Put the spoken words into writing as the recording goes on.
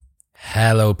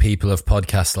Hello, people of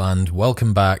podcast land.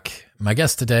 Welcome back. My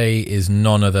guest today is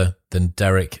none other than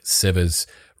Derek Sivers,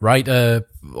 writer,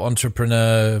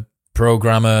 entrepreneur,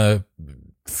 programmer,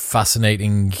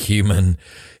 fascinating human.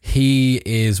 He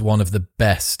is one of the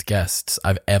best guests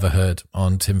I've ever heard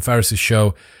on Tim Ferriss's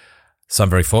show. So I'm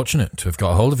very fortunate to have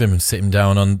got a hold of him and sit him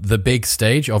down on the big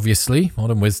stage, obviously,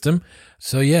 Modern Wisdom.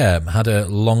 So yeah, had a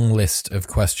long list of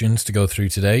questions to go through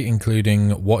today, including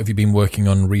what have you been working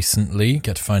on recently?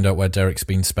 Get to find out where Derek's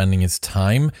been spending his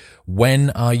time.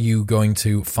 When are you going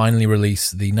to finally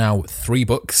release the now 3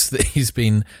 books that he's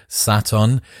been sat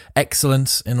on?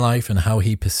 Excellence in life and how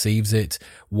he perceives it.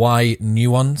 Why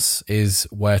nuance is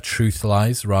where truth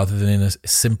lies rather than in a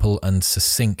simple and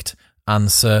succinct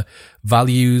answer.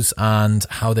 Values and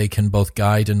how they can both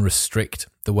guide and restrict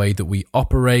the way that we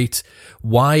operate.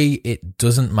 Why it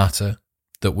doesn't matter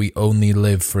that we only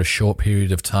live for a short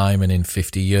period of time and in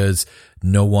 50 years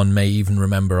no one may even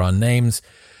remember our names.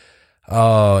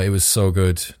 Oh, it was so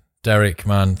good. Derek,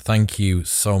 man, thank you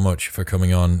so much for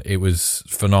coming on. It was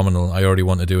phenomenal. I already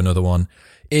want to do another one.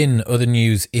 In other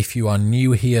news, if you are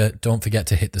new here, don't forget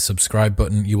to hit the subscribe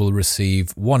button. You will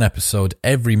receive 1 episode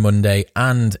every Monday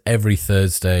and every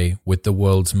Thursday with the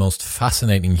world's most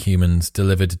fascinating humans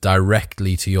delivered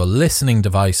directly to your listening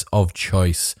device of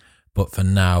choice. But for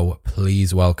now,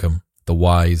 please welcome the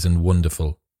wise and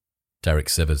wonderful Derek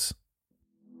Sivers.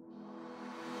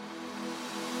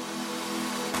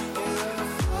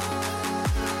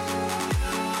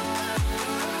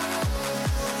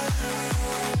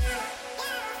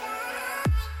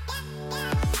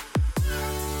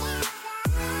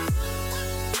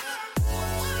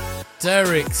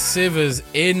 Derek Sivers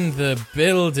in the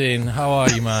building. How are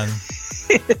you, man?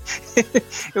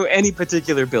 Any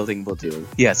particular building will do.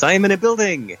 Yes, I am in a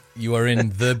building. You are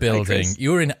in the building.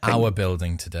 You are in our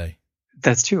building today.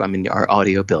 That's true. I'm in our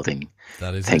audio building.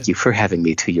 That is Thank you for having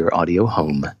me to your audio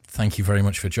home. Thank you very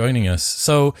much for joining us.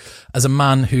 So, as a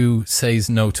man who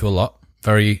says no to a lot,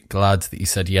 very glad that you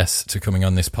said yes to coming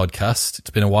on this podcast.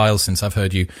 It's been a while since I've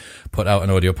heard you put out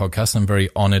an audio podcast. I'm very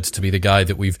honored to be the guy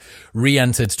that we've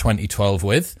re-entered 2012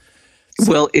 with.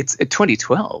 So, well, it's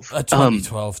 2012.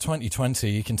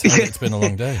 2020. You can tell it's been a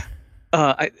long day.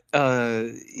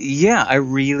 Yeah, I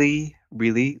really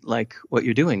like what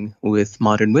you're doing with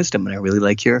Modern Wisdom, and I really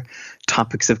like your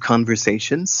topics of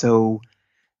conversation. So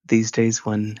these days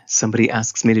when somebody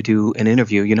asks me to do an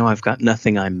interview, I've got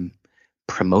nothing I'm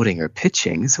promoting or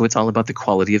pitching, so it's all about the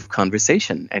quality of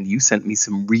conversation, and you sent me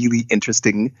some really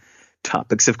interesting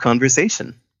topics of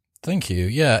conversation. Thank you.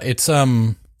 Yeah, it's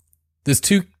there's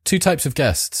two types of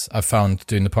guests I've found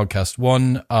doing the podcast.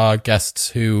 One are guests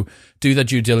who do their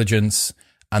due diligence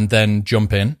and then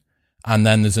jump in, and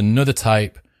then there's another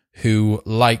type who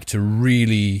like to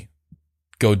really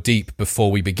go deep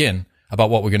before we begin about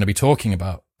what we're going to be talking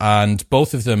about, and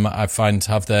both of them I find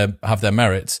have their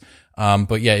merits.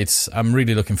 But yeah, I'm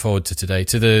really looking forward to today.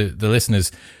 To the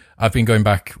listeners, I've been going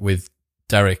back with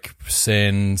Derek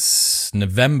since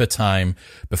November time,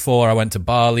 before I went to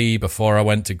Bali, before I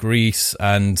went to Greece,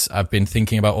 and I've been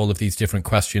thinking about all of these different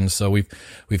questions. So we've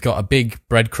got a big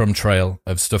breadcrumb trail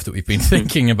of stuff that we've been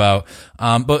thinking about.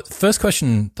 But first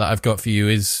question that I've got for you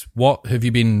is, what have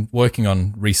you been working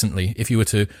on recently? If you were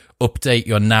to update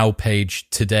your Now page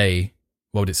today,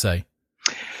 what would it say?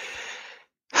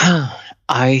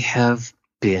 I have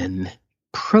been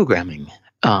programming.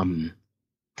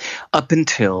 Up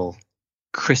until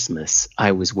Christmas,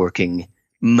 I was working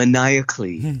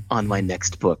maniacally on my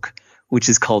next book, which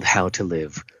is called How to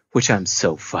Live, which I'm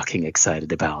so fucking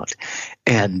excited about.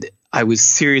 And I was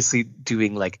seriously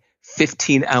doing like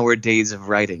 15-hour days of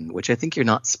writing, which I think you're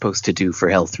not supposed to do for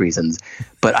health reasons.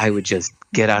 But I would just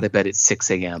get out of bed at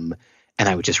 6 a.m. and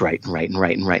I would just write and write and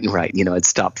write and write and write. I'd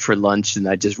stop for lunch and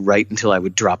I'd just write until I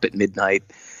would drop at midnight.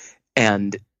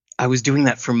 And I was doing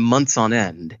that for months on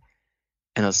end.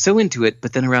 And I was so into it.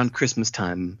 But then around Christmas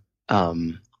time,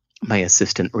 my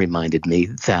assistant reminded me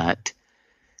that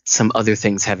some other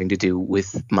things having to do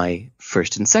with my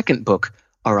first and second book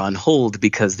are on hold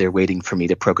because they're waiting for me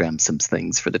to program some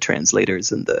things for the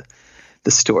translators and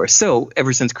the store. So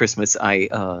ever since Christmas,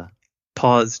 I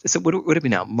paused. So what would it be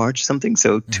now? March something?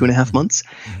 So 2.5 months?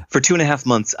 For 2.5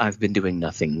 months, I've been doing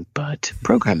nothing but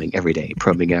programming every day.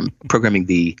 Programming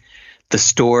the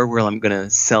store where I'm going to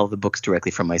sell the books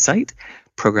directly from my site,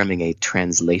 programming a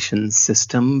translation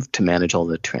system to manage all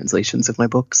the translations of my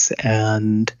books,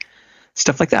 and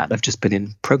stuff like that. I've just been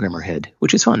in programmer head,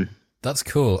 which is fun. That's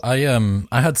cool. I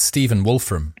had Stephen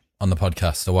Wolfram on the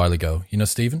podcast a while ago. You know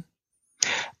Stephen?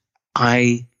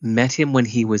 I met him when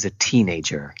he was a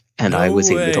teenager, and I No was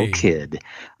a little way. kid.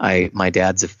 My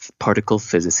dad's a particle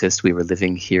physicist. We were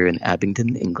living here in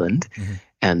Abingdon, England, Mhm.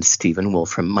 and Stephen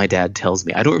Wolfram. My dad tells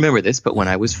me, I don't remember this, but when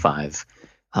I was 5,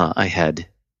 I had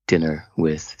dinner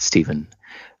with Stephen.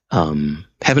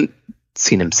 Haven't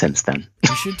seen him since then.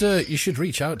 You should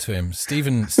reach out to him,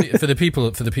 Stephen. For the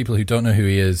people who don't know who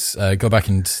he is, go back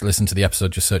and listen to the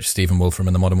episode. Just search Stephen Wolfram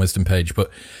in the Modern Wisdom page. But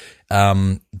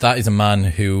that is a man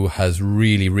who has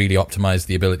really, really optimized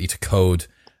the ability to code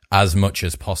as much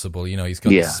as possible. You know, he's got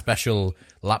this special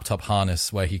laptop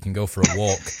harness where he can go for a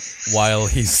walk while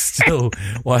he's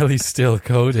still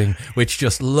coding, which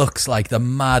just looks like the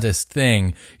maddest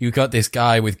thing. You've got this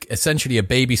guy with essentially a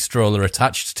baby stroller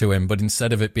attached to him, but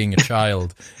instead of it being a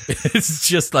child, it's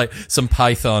just like some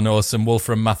Python or some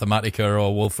Wolfram Mathematica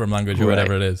or Wolfram language or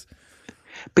whatever it is.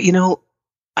 But you know,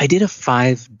 I did a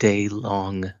 5-day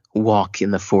long walk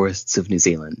in the forests of New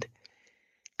Zealand,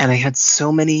 and I had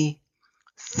so many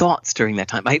thoughts during that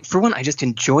time. For one, I just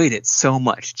enjoyed it so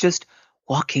much. Just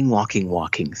walking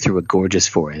through a gorgeous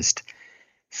forest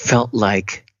felt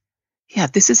like, yeah,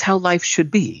 this is how life should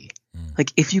be.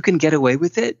 Like, if you can get away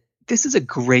with it, this is a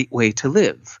great way to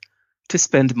live, to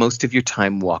spend most of your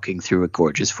time walking through a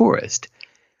gorgeous forest.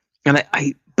 And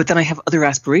but then I have other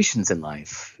aspirations in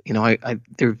life. You know,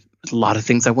 there are a lot of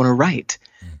things I want to write,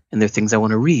 and there are things I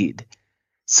want to read.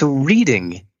 So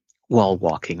reading while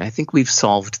walking, I think we've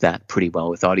solved that pretty well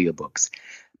with audiobooks.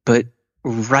 But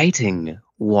writing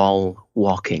while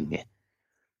walking,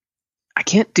 I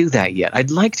can't do that yet.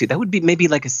 I'd like to. That would be maybe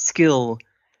like a skill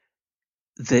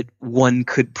that one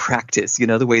could practice, you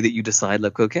know, the way that you decide,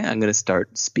 like, okay, I'm going to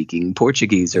start speaking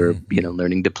Portuguese or, you know,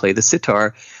 learning to play the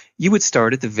sitar. You would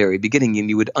start at the very beginning and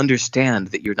you would understand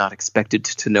that you're not expected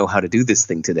to know how to do this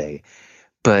thing today.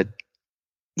 But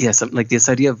yes, like this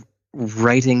idea of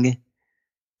writing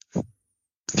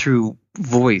through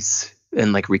voice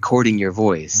and like recording your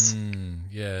voice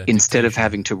instead of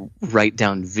having to write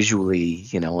down visually,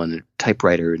 you know, on a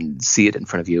typewriter and see it in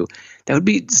front of you. That would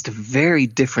be just a very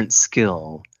different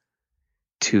skill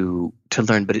to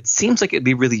learn, but it seems like it'd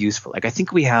be really useful. Like, I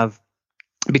think we have,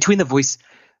 between the voice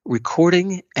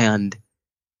recording and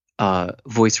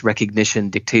voice recognition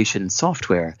dictation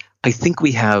software, I think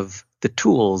we have the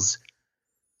tools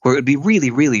where it would be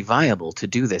really, really viable to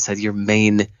do this as your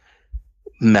main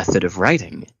method of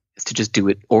writing, is to just do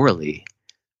it orally.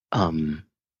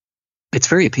 It's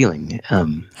very appealing.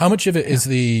 How much of it is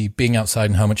the being outside,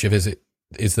 and how much of it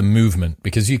is the movement?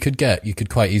 Because you could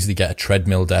quite easily get a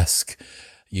treadmill desk.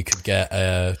 You could get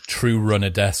a True Runner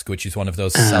desk, which is one of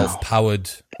those self-powered.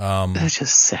 That's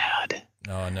just sad.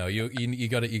 Oh no, you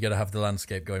got to have the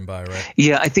landscape going by, right?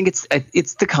 Yeah, I think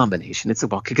it's the combination. It's a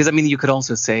walk, because I mean, you could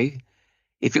also say,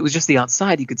 if it was just the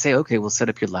outside, you could say, okay, we'll set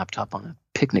up your laptop on a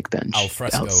picnic bench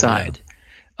outside.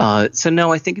 Yeah. So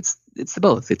no, I think it's the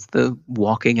both. It's the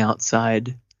walking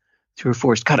outside through a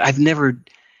forest. God, I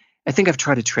think I've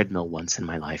tried a treadmill once in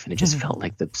my life, and it just felt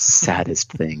like the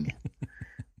saddest thing.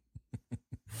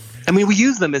 I mean, we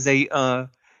use them as a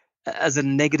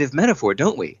negative metaphor,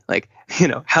 don't we? Like, you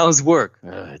know, how's work?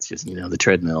 It's just, you know, the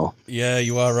treadmill. Yeah,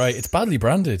 you are right. It's badly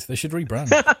branded. They should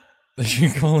rebrand. They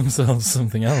should call themselves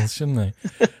something else, shouldn't they?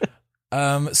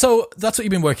 So that's what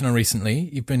you've been working on recently.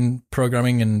 You've been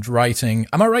programming and writing.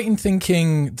 Am I right in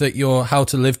thinking that your How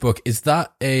to Live book, is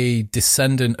that a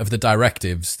descendant of the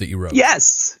directives that you wrote?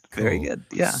 Yes. Cool. Very good.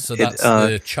 Yeah. So that's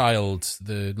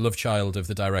the love child of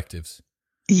the directives.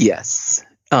 Yes.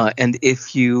 And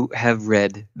if you have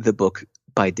read the book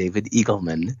by David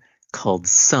Eagleman called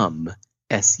Sum,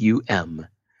 S-U-M,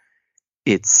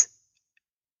 it's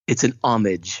an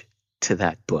homage to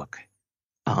that book.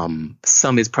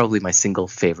 Sum is probably my single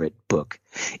favorite book.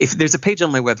 If there's a page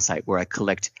on my website where I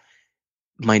collect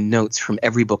my notes from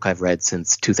every book I've read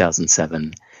since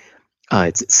 2007,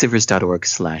 it's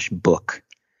sivers.org/book.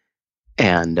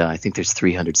 And I think there's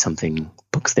 300 something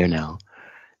books there now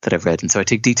that I've read. And so I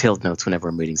take detailed notes whenever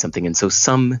I'm reading something. And so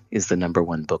Sum is the number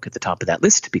one book at the top of that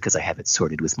list, because I have it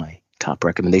sorted with my top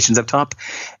recommendations up top.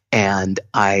 And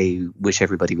I wish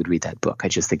everybody would read that book. I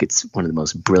just think it's one of the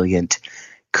most brilliant,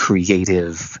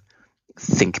 creative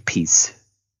think piece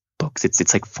books.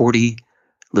 It's like 40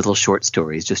 little short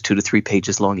stories, just 2 to 3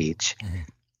 pages long each,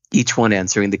 each one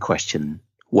answering the question,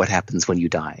 what happens when you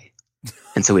die?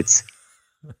 And so it's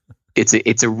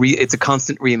a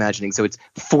constant reimagining. So it's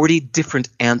 40 different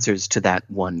answers to that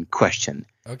one question.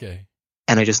 Okay.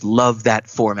 And I just love that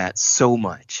format so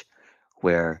much,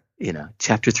 where, you know,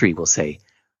 chapter 3 will say,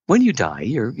 when you die,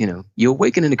 you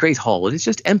awaken in a great hall and it's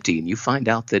just empty, and you find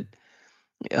out that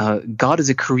God is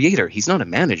a creator. He's not a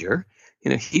manager.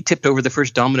 he tipped over the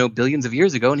first domino billions of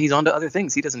years ago, and he's on to other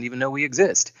things. He doesn't even know we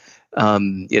exist.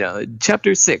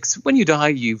 Chapter 6, when you die,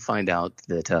 you find out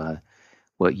that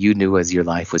what you knew as your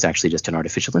life was actually just an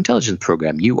artificial intelligence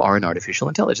program. You are an artificial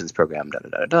intelligence program. Da, da,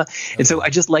 da, da. And so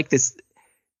I just like this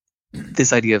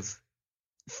idea of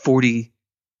 40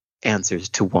 answers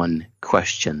to one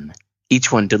question,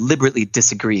 each one deliberately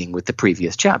disagreeing with the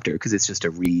previous chapter, because it's just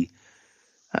a reimagining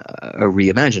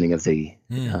of the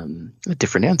a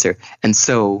different answer. And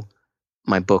so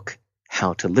my book,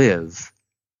 How to Live,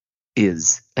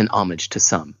 is an homage to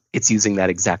some. It's using that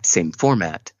exact same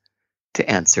format to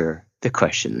answer the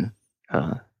question,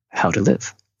 how to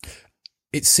live.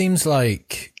 It seems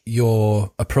like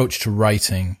your approach to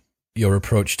writing, your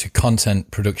approach to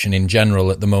content production in general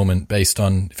at the moment, based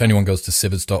on, if anyone goes to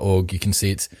sivers.org, you can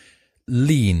see it's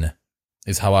lean,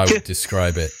 is how I would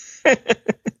describe it.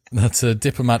 That's a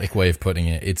diplomatic way of putting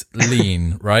it. It's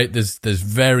lean, right? There's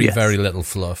very, very little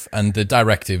fluff. And the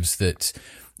directives that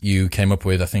you came up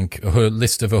with, I think, a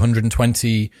list of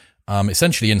 120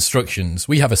 essentially instructions.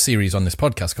 We have a series on this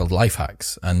podcast called Life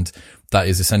Hacks, and that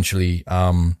is essentially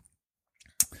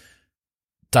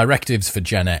directives for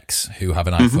Gen X who have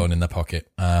an iPhone in their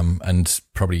pocket and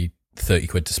probably 30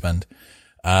 quid to spend.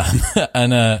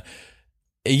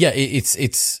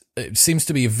 It seems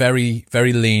to be very,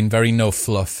 very lean, very no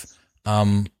fluff.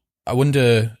 I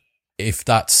wonder if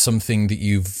that's something that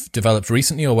you've developed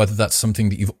recently, or whether that's something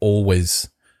that you've always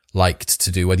liked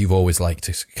to do, whether you've always liked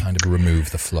to kind of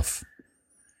remove the fluff.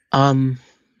 When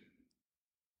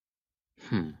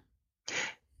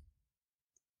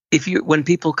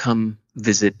people come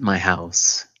visit my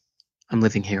house, I'm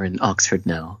living here in Oxford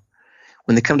now.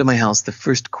 When they come to my house, the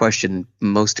first question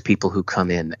most people who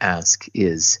come in ask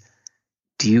is,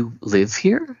 do you live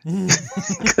here?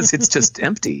 Because it's just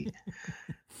empty.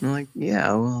 I'm like,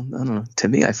 yeah, well, I don't know. To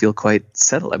me, I feel quite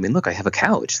settled. I mean, look, I have a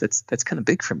couch. That's kind of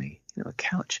big for me, a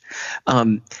couch.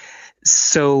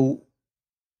 So,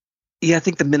 yeah, I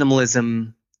think the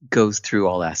minimalism goes through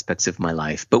all aspects of my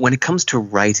life. But when it comes to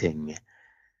writing,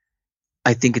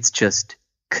 I think it's just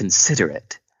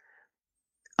considerate.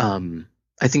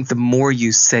 I think the more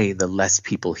you say, the less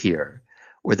people hear,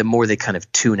 or the more they kind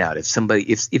of tune out.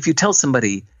 If you tell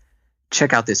somebody,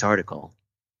 check out this article,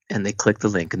 and they click the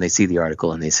link and they see the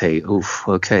article and they say, oof,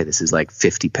 okay, this is like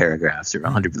 50 paragraphs or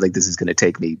 100, like this is going to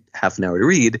take me half an hour to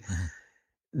read.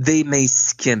 They may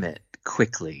skim it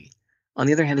quickly. On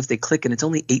the other hand, if they click and it's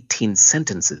only 18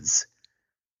 sentences,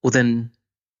 well, then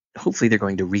hopefully they're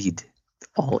going to read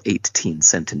all 18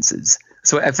 sentences.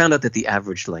 So I found out that the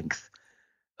average length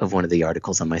of one of the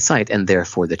articles on my site, and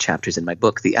therefore the chapters in my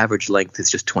book, the average length is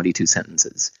just 22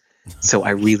 sentences. So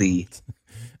I really,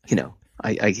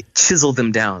 I chisel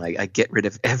them down. I get rid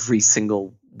of every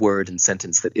single word and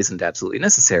sentence that isn't absolutely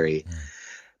necessary.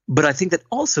 But I think that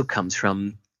also comes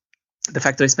from the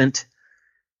fact that I spent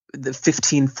the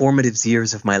 15 formative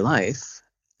years of my life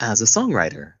as a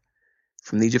songwriter.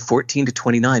 From the age of 14 to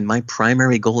 29, my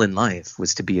primary goal in life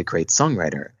was to be a great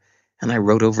songwriter. And I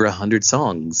wrote over 100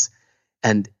 songs.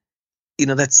 And,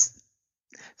 that's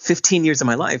 15 years of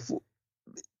my life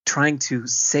trying to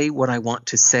say what I want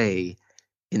to say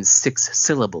in 6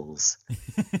 syllables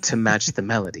to match the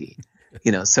melody.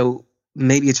 So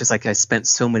maybe it's just like I spent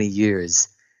so many years,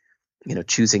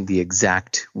 choosing the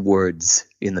exact words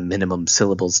in the minimum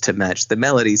syllables to match the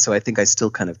melody. So I think I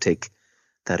still kind of take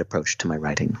that approach to my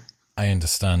writing. I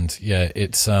understand. Yeah,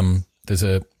 it's there's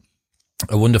a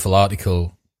wonderful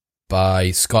article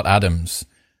by Scott Adams.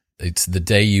 It's The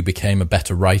Day You Became a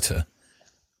Better Writer.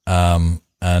 And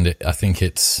I think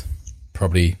it's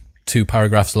probably 2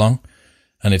 paragraphs long,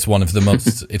 and it's one of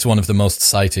the most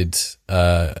cited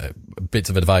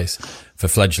bits of advice for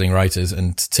fledgling writers.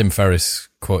 And Tim Ferriss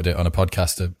quoted it on a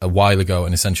podcast a while ago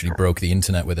and essentially broke the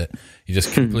internet with it. He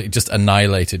just completely just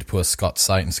annihilated poor Scott's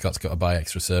site, and Scott's got to buy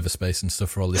extra server space and stuff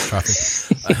for all this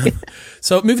traffic.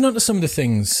 So moving on to some of the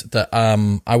things that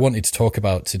I wanted to talk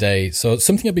about today. So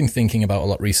something I've been thinking about a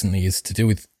lot recently is to do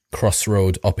with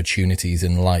crossroad opportunities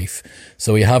in life.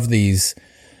 So we have these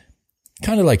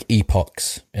kind of like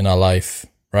epochs in our life,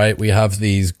 right? We have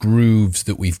these grooves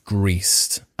that we've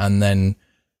greased, and then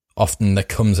often there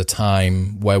comes a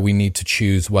time where we need to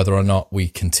choose whether or not we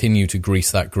continue to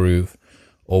grease that groove,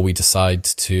 or we decide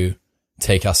to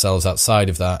take ourselves outside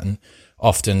of that. And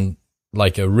often,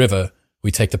 like a river,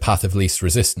 we take the path of least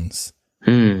resistance.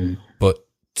 But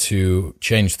to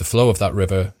change the flow of that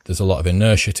river, there's a lot of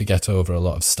inertia to get over, a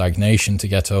lot of stagnation to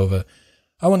get over.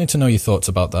 I wanted to know your thoughts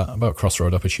about that, about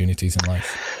crossroad opportunities in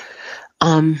life.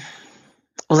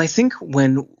 Well, I think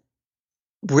when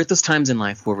we're at those times in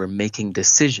life where we're making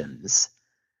decisions,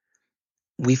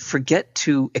 we forget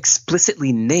to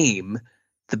explicitly name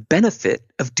the benefit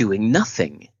of doing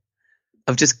nothing,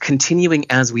 of just continuing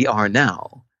as we are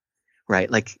now, right?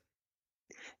 Like,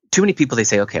 too many people, they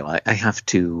say, okay, well, I have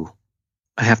to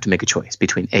make a choice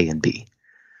between A and B.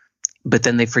 But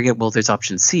then they forget, well, there's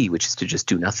option C, which is to just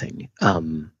do nothing,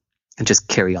 and just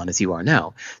carry on as you are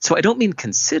now. So I don't mean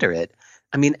consider it.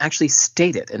 I mean, actually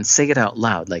state it and say it out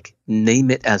loud, like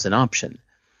name it as an option.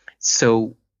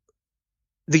 So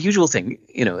the usual thing,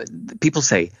 people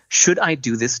say, should I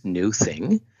do this new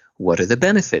thing? What are the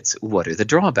benefits? What are the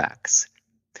drawbacks?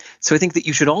 So I think that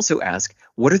you should also ask,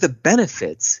 what are the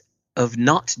benefits of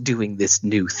not doing this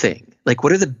new thing? Like,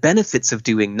 what are the benefits of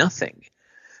doing nothing?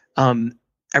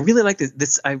 I really like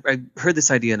this. I heard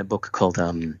this idea in a book called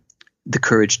The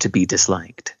Courage to Be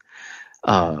Disliked,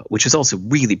 which is also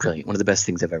really brilliant. One of the best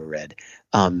things I've ever read.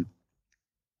 And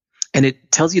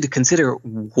it tells you to consider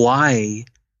why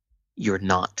you're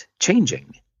not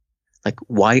changing. Like,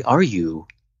 why are you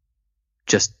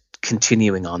just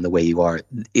continuing on the way you are?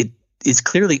 It is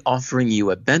clearly offering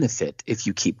you a benefit if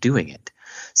you keep doing it.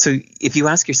 So if you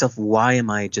ask yourself, why am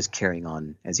I just carrying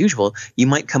on as usual? You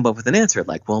might come up with an answer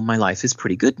like, well, my life is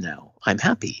pretty good now. I'm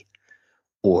happy.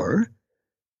 Or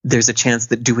there's a chance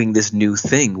that doing this new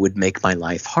thing would make my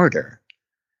life harder,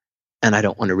 and I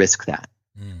don't want to risk that.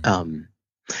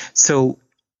 So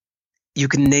you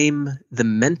can name the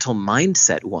mental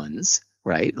mindset ones,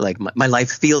 right? Like, my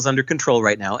life feels under control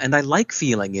right now, and I like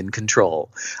feeling in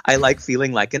control. I like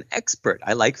feeling like an expert.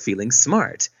 I like feeling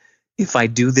smart. If I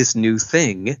do this new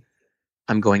thing,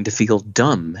 I'm going to feel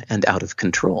dumb and out of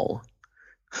control,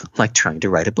 like trying to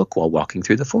write a book while walking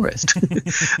through the forest.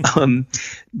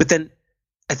 But then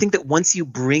I think that once you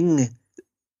bring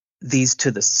these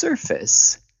to the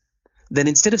surface, then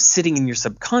instead of sitting in your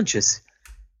subconscious,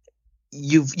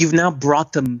 you've now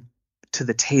brought them to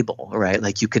the table, right?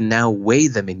 Like, you can now weigh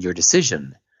them in your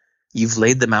decision. You've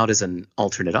laid them out as an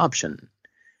alternate option.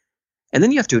 And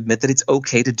then you have to admit that it's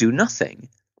okay to do nothing.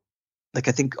 Like,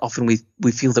 I think often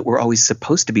we feel that we're always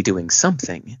supposed to be doing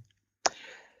something.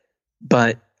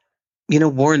 But,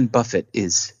 Warren Buffett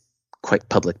is quite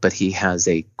public, but he has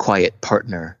a quiet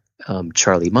partner,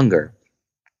 Charlie Munger,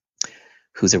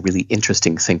 who's a really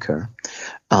interesting thinker.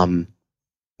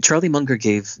 Charlie Munger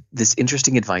gave this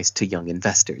interesting advice to young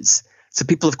investors. So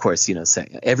people, of course,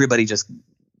 say, everybody just,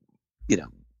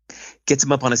 gets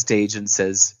him up on a stage and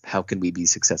says, how can we be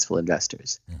successful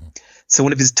investors? Mm-hmm. So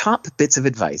one of his top bits of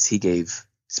advice he gave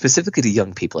specifically to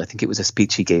young people, I think it was a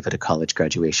speech he gave at a college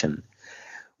graduation,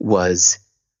 was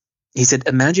he said,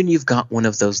 imagine you've got one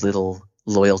of those little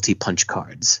loyalty punch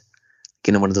cards,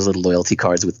 one of those little loyalty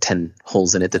cards with 10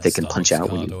 holes in it that they can punch out.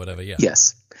 Or whatever, yeah.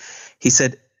 Yes. He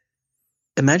said,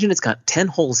 imagine it's got 10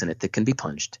 holes in it that can be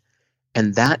punched,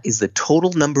 and that is the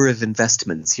total number of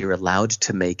investments you're allowed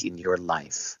to make in your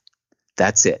life.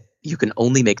 That's it. You can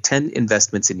only make 10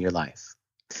 investments in your life.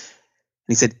 And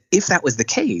he said, if that was the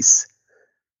case,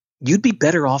 you'd be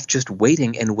better off just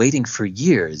waiting and waiting for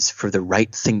years for the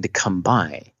right thing to come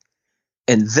by.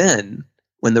 And then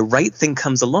when the right thing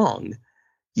comes along,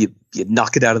 you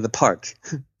knock it out of the park,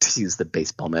 to use the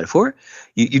baseball metaphor.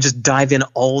 You just dive in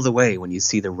all the way when you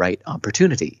see the right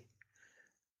opportunity.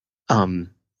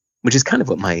 Which is kind of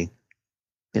what my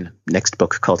next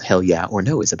book called Hell Yeah or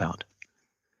No is about.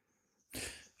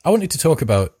 I wanted to talk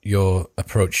about your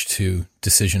approach to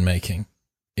decision making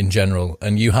in general.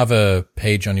 And you have a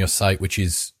page on your site which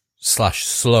is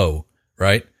 /slow,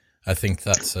 right? I think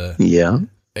that's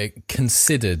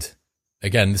considered.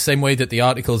 Again, the same way that the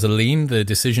articles are lean, the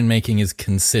decision making is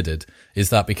considered. Is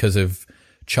that because of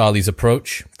Charlie's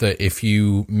approach, that if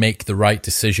you make the right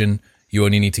decision, you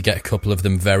only need to get a couple of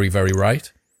them very, very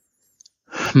right?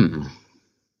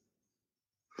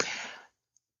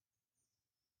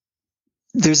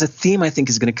 There's a theme I think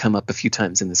is going to come up a few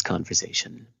times in this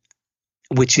conversation,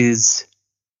 which is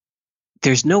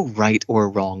there's no right or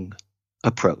wrong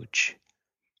approach.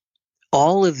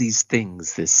 All of these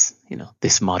things, this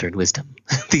modern wisdom,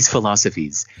 these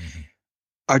philosophies,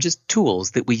 are just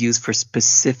tools that we use for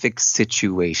specific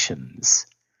situations.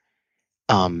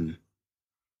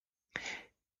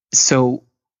 So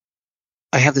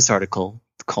I have this article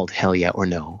called Hell Yeah or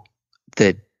No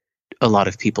that a lot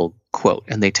of people quote,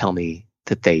 and they tell me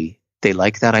that they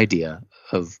like that idea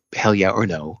of hell yeah or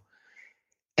no.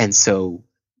 And so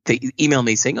they email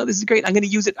me saying, oh, this is great. I'm going to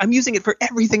use it. I'm using it for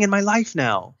everything in my life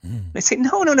now. And I say,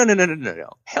 no.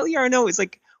 Hell yeah or no is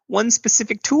like one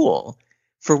specific tool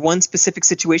for one specific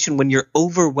situation when you're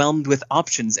overwhelmed with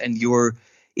options and you're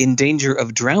in danger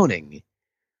of drowning.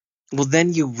 Well,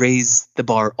 then you raise the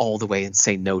bar all the way and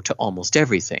say no to almost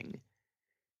everything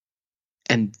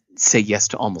and say yes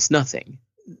to almost nothing.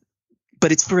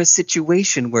 but it's for a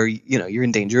situation where, you're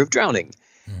in danger of drowning.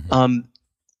 Mhm.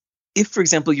 If, for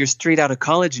example, you're straight out of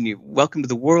college and you're welcome to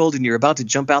the world and you're about to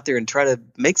jump out there and try to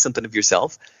make something of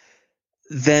yourself,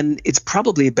 then it's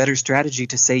probably a better strategy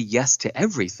to say yes to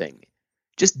everything.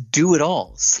 Just do it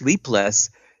all. Sleep less.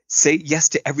 Say yes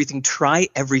to everything. Try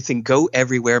everything. Go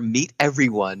everywhere. Meet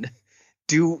everyone.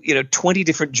 Do 20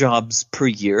 different jobs per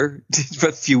year for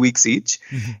a few weeks each,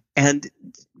 and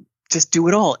just do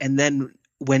it all. And then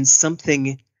when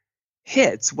something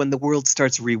hits, when the world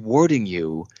starts rewarding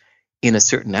you in a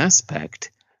certain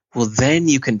aspect, well, then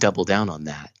you can double down on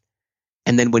that.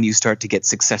 And then when you start to get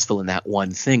successful in that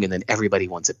one thing and then everybody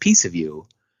wants a piece of you,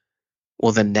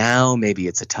 well, then now maybe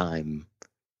it's a time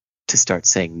to start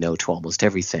saying no to almost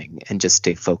everything and just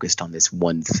stay focused on this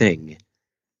one thing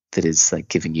that is like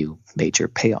giving you major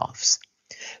payoffs.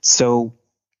 So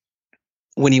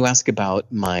when you ask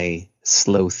about my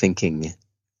slow thinking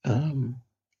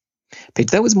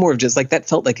page, that was more of just like, that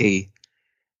felt like a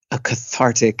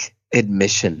cathartic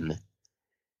admission.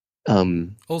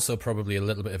 Also probably a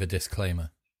little bit of a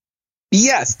disclaimer.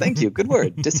 Yes, thank you. Good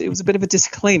word. It was a bit of a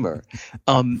disclaimer.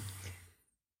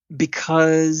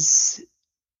 Because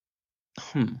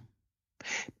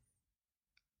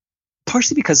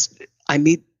partially because I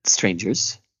meet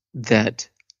strangers that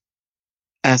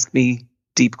ask me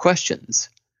deep questions.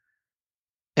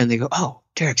 And they go, "Oh,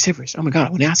 Derek Sivers, oh my God, I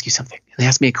want to ask you something." And they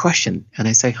ask me a question, and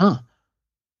I say,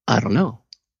 I don't know.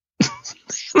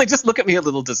 And they just look at me a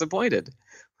little disappointed.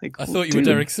 Like, I thought you were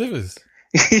Derek Sivers.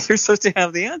 You're supposed to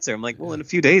have the answer. I'm like, well, in a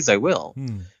few days I will.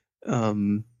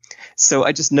 So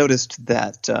I just noticed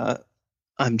that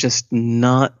I'm just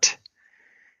not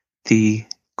the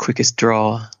quickest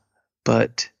draw,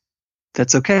 but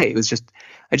that's okay. It was just,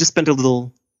 I just spent a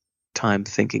little time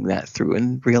thinking that through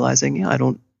and realizing, I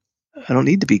don't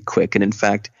need to be quick. And in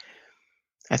fact,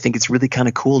 I think it's really kind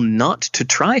of cool not to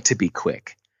try to be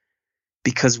quick,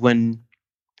 because when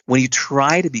you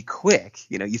try to be quick,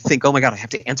 you think, oh my God, I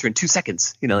have to answer in 2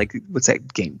 seconds. Like, what's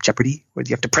that game, Jeopardy, where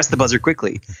you have to press the buzzer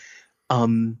quickly.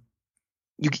 You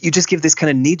just give this kind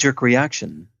of knee-jerk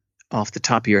reaction off the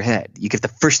top of your head. You give the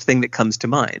first thing that comes to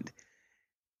mind.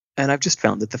 And I've just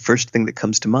found that the first thing that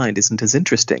comes to mind isn't as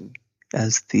interesting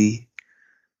as the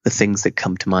things that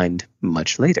come to mind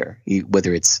much later,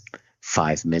 whether it's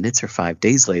 5 minutes or 5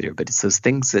 days later. But it's those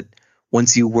things that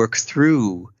once you work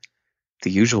through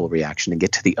the usual reaction and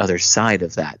get to the other side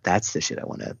of that, that's the shit I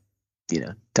want to,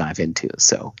 dive into.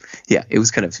 So yeah, it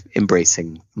was kind of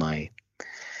embracing my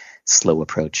slow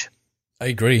approach. I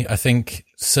agree. I think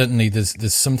certainly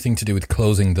there's something to do with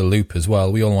closing the loop as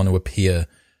well. We all want to appear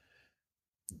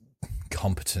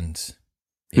competent,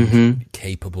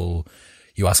 capable.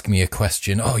 You ask me a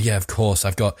question. Oh yeah, of course.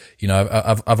 I've got,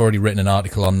 I've already written an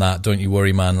article on that. Don't you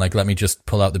worry, man. Like, let me just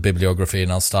pull out the bibliography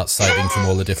and I'll start citing from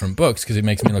all the different books because it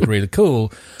makes me look really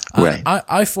cool. Right.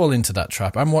 I fall into that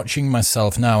trap. I'm watching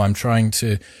myself now. I'm trying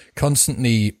to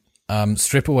constantly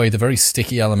strip away the very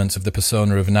sticky elements of the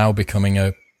persona of now becoming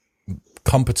a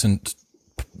competent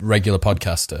regular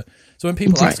podcaster. So when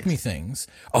people ask me things,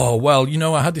 oh, well,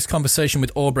 I had this conversation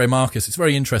with Aubrey Marcus. It's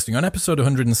very interesting. On episode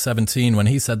 117, when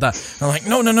he said that, I'm like,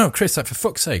 no, Chris, like, for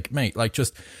fuck's sake, mate, like,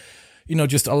 just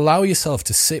allow yourself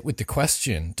to sit with the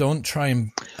question. Don't try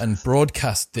and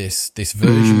broadcast this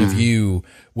version of you,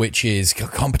 which is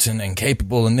competent and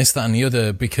capable and this, that, and the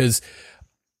other, because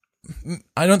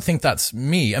I don't think that's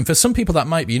me. And for some people that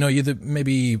might be, you're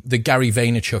maybe the Gary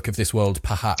Vaynerchuk of this world,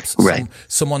 perhaps. Right.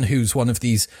 Someone who's one of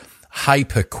these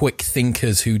hyper quick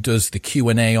thinkers who does the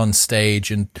Q&A on stage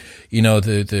and,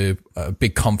 the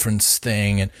big conference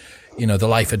thing and, the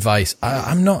life advice.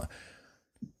 I'm not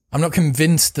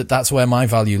convinced that that's where my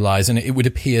value lies. And it would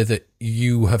appear that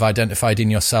you have identified in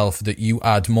yourself that you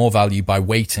add more value by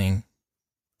waiting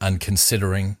and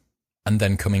considering and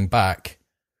then coming back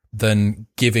than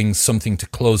giving something to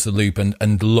close the loop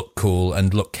and look cool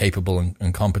and look capable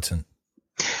and competent.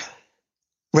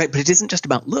 Right. But it isn't just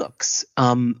about looks.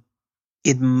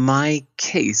 In my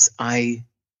case, I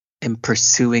am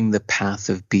pursuing the path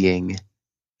of being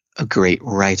a great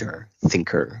writer,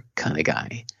 thinker kind of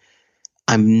guy.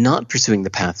 I'm not pursuing the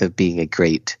path of being a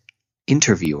great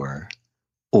interviewer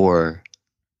or,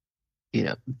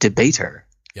 debater.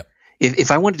 Yep.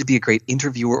 If I wanted to be a great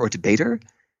interviewer or debater,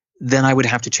 then I would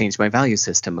have to change my value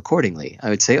system accordingly. I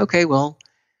would say, okay, well,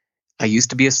 I used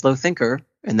to be a slow thinker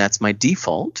and that's my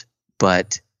default,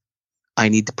 but I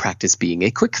need to practice being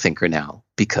a quick thinker now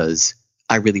because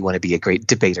I really want to be a great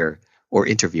debater or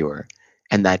interviewer.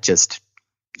 And that just,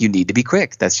 you need to be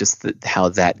quick. That's just how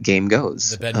that game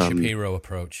goes. The Ben Shapiro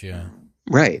approach, yeah.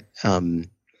 Right.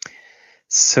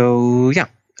 So, yeah,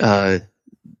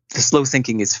 the slow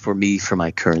thinking is for me for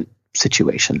my current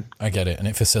situation. I get it, and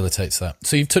it facilitates that.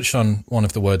 So you've touched on one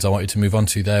of the words I wanted to move on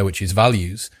to there, which is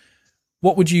values.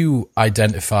 What would you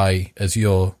identify as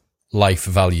your life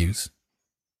values?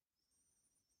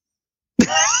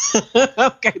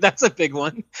 Okay, that's a big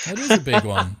one. It is a big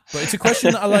one, but it's a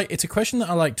question that I like. It's a question that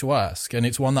I like to ask, and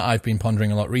it's one that I've been pondering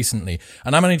a lot recently.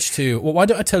 And I managed to. Well, why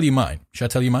don't I tell you mine? Should I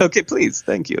tell you mine? Okay, please.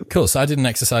 Thank you. Cool. So I did an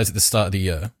exercise at the start of the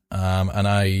year, and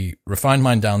I refined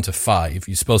mine down to 5.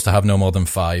 You're supposed to have no more than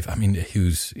 5. I mean,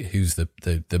 who's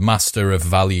the master of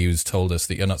values told us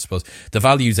that you're not supposed. The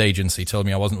values agency told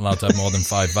me I wasn't allowed to have more than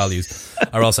 5 values,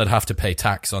 or else I'd have to pay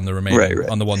tax on the remaining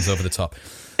on the ones over the top.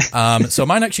 So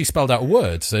mine actually spelled out a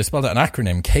word. So it spelled out an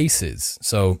acronym, CASES.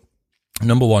 So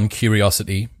number 1,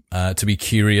 curiosity, to be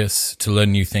curious, to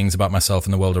learn new things about myself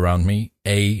and the world around me.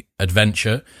 A,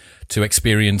 adventure, to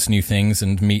experience new things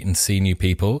and meet and see new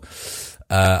people.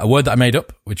 A word that I made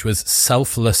up, which was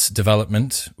selfless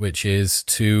development, which is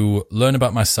to learn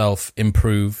about myself,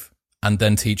 improve, and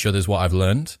then teach others what I've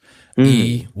learned.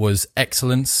 E was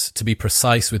excellence, to be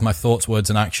precise with my thoughts, words,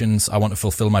 and actions. I want to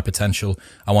fulfill my potential.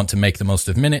 I want to make the most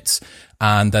of minutes.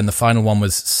 And then the final one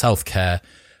was self-care.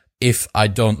 If I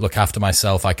don't look after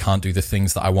myself, I can't do the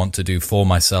things that I want to do for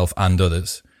myself and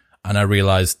others. And I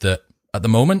realized that at the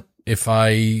moment, if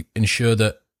I ensure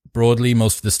that broadly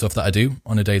most of the stuff that I do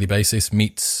on a daily basis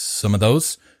meets some of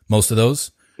those, most of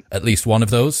those, at least one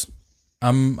of those,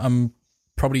 I'm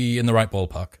probably in the right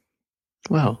ballpark.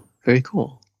 Wow, very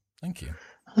cool. Thank you.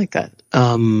 I like that.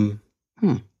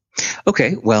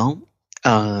 Okay, well,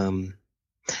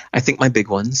 I think my big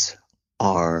ones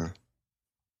are,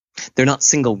 they're not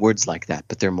single words like that,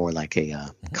 but they're more like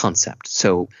a concept.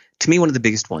 So to me, one of the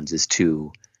biggest ones is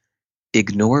to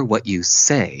ignore what you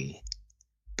say,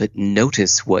 but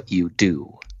notice what you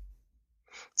do.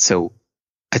 So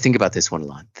I think about this one a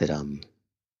lot, that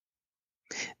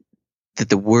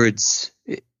the words,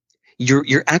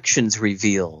 your actions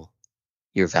reveal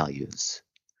your values.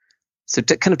 So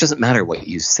it kind of doesn't matter what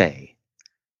you say.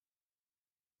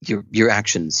 Your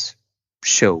actions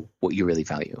show what you really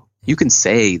value. You can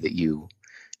say that you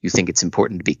think it's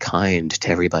important to be kind to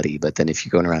everybody, but then if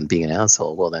you're going around being an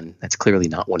asshole, well, then that's clearly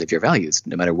not one of your values,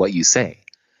 no matter what you say.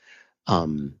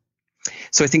 So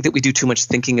I think that we do too much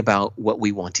thinking about what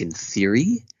we want in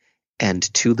theory and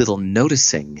too little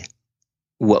noticing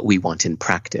what we want in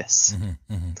practice.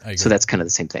 So that's kind of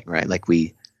the same thing, right? Like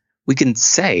we can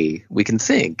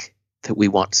think that we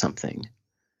want something,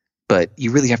 but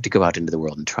you really have to go out into the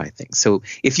world and try things. So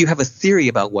if you have a theory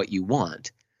about what you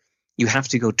want, you have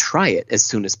to go try it as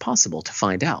soon as possible to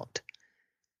find out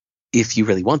if you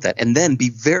really want that. And then be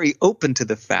very open to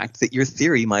the fact that your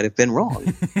theory might have been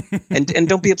wrong. and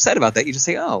don't be upset about that. You just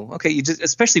say, oh, okay. You just,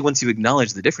 especially once you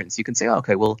acknowledge the difference, you can say, oh,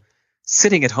 okay, well,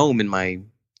 sitting at home in my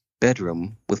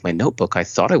bedroom with my notebook, I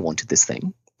thought I wanted this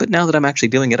thing, but now that I'm actually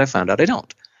doing it, I found out I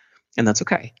don't. And that's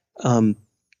okay.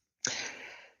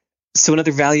 So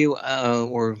another value,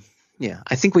 I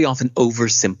think we often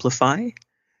oversimplify.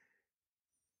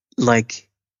 Like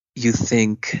you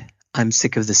think, I'm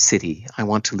sick of the city. I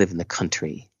want to live in the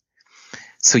country.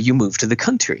 So you move to the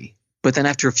country. But then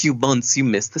after a few months, you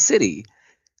miss the city.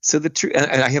 So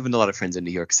I have a lot of friends in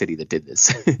New York City that did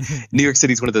this. New York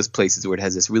City is one of those places where it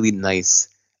has this really nice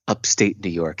upstate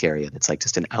New York area that's like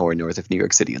just an hour north of New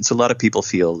York City. And so a lot of people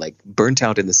feel like burnt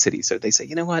out in the city. So they say,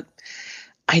 you know what?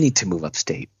 I need to move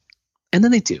upstate. And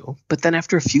then they do. But then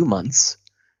after a few months,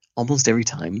 almost every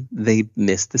time, they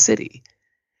miss the city.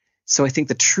 So I think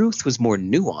the truth was more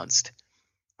nuanced,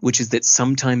 which is that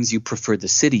sometimes you prefer the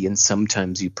city and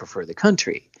sometimes you prefer the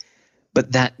country.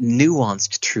 But that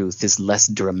nuanced truth is less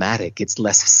dramatic. It's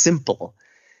less simple.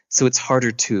 So it's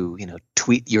harder to,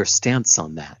 tweet your stance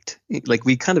on that. Like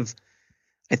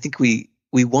I think we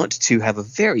want to have a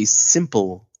very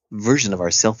simple version of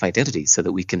our self-identity so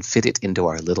that we can fit it into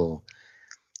our little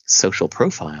social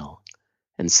profile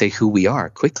and say who we are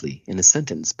quickly in a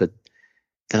sentence. But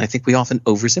then I think we often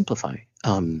oversimplify.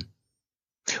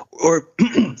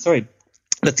 Sorry,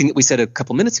 the thing that we said a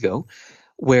couple minutes ago,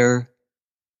 where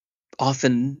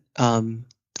often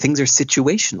things are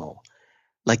situational.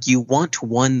 Like you want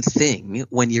one thing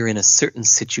when you're in a certain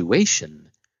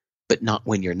situation, but not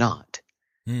when you're not.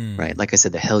 Right? Like I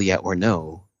said, the hell yeah or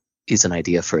no is an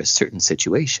idea for a certain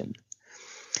situation.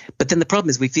 But then the problem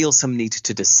is we feel some need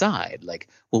to decide, like,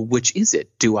 well, which is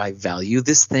it? Do I value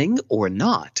this thing or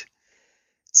not?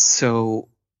 So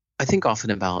I think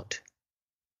often about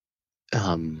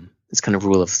this kind of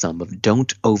rule of thumb of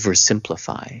don't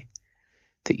oversimplify,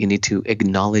 that you need to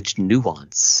acknowledge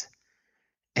nuance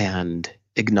and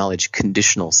acknowledge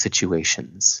conditional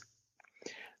situations.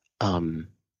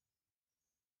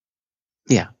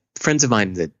 yeah, friends of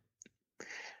mine that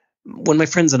when my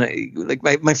friends and I, like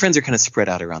my friends are kind of spread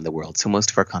out around the world. So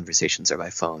most of our conversations are by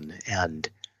phone. And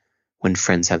when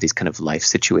friends have these kind of life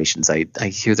situations, I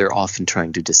hear they're often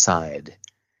trying to decide,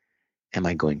 am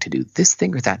I going to do this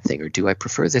thing or that thing? Or do I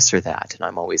prefer this or that? And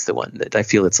I'm always the one that I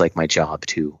feel it's like my job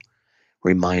to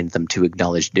remind them to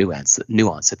acknowledge nuance,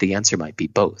 that the answer might be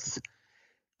both.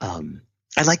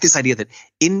 I like this idea that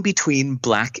in between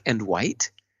black and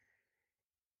white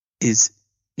is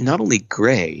not only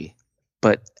gray,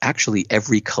 but actually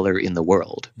every color in the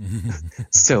world.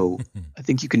 So I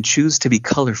think you can choose to be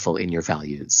colorful in your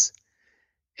values.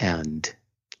 And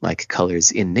like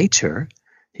colors in nature,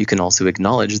 you can also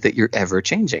acknowledge that you're ever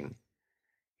changing.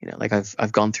 You know, like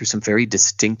I've gone through some very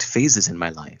distinct phases in my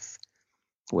life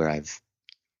where I've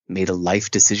made a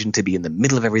life decision to be in the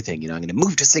middle of everything. You know, I'm going to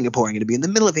move to Singapore. I'm going to be in the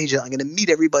middle of Asia. I'm going to meet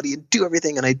everybody and do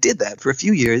everything. And I did that for a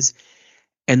few years.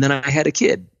 And then I had a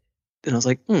kid. And I was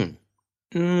like,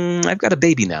 I've got a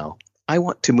baby now. I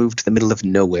want to move to the middle of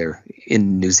nowhere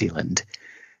in New Zealand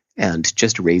and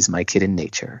just raise my kid in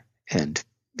nature and,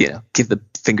 you know, give the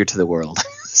finger to the world.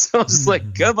 So I was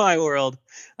like, goodbye, world.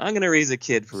 I'm going to raise a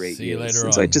kid for 8 years. See you later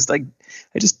on. So I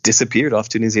just disappeared off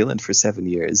to New Zealand for 7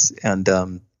 years and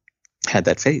had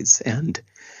that phase. And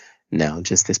now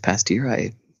just this past year,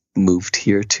 I moved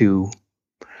here to,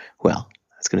 well,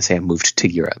 I was going to say I moved to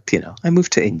Europe. You know, I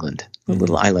moved to England, a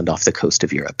little island off the coast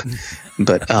of Europe.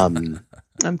 But I'm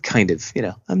kind of, you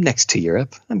know, I'm next to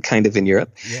Europe. I'm kind of in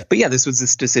Europe. Yeah. But yeah, this was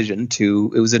this decision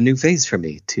it was a new phase for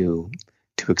me to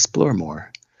explore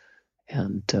more.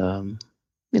 And,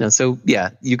 you know, so yeah,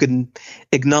 you can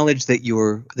acknowledge that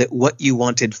that what you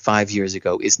wanted 5 years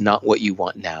ago is not what you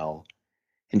want now.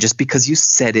 And just because you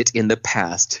said it in the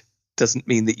past doesn't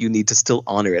mean that you need to still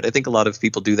honor it. I think a lot of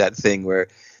people do that thing where,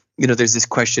 you know, there's this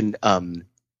question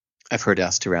I've heard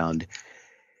asked around,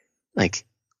 like,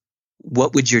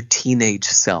 what would your teenage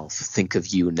self think of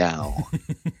you now?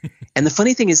 And the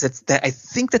funny thing is that I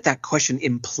think that question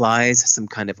implies some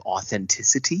kind of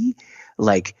authenticity,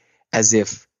 like as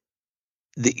if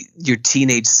your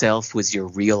teenage self was your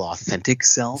real authentic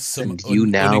self, and you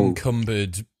now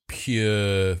unencumbered,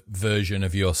 pure version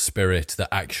of your spirit that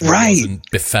actually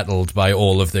wasn't befuddled by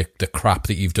all of the crap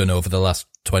that you've done over the last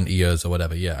 20 years or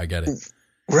whatever. Yeah, I get it.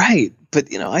 Right.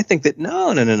 But, you know, I think that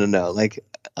no. Like,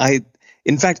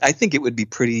 in fact, I think it would be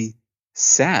pretty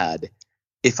sad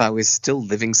if I was still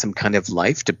living some kind of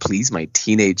life to please my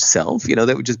teenage self. You know,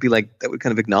 that would just be like, that would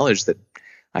kind of acknowledge that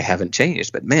I haven't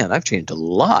changed. But man, I've changed a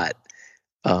lot.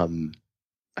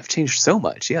 I've changed so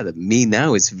much. Yeah, the me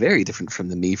now is very different from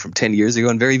the me from 10 years ago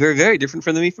and very, very, very different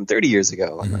from the me from 30 years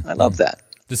ago. And I love that.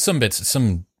 There's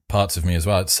some parts of me as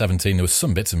well. At 17, there was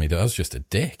some bits of me that I was just a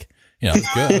dick. You know,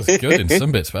 I was good in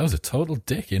some bits, but I was a total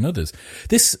dick in others.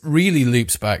 This really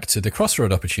loops back to the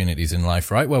crossroad opportunities in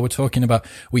life, right? Where we're talking about,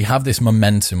 we have this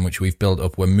momentum which we've built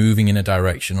up. We're moving in a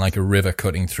direction like a river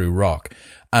cutting through rock.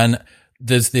 And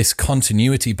there's this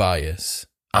continuity bias.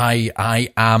 I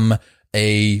am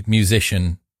a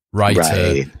musician,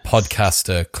 writer,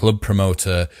 podcaster, club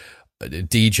promoter,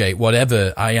 DJ,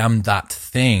 whatever. I am that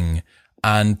thing.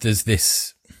 And there's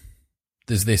this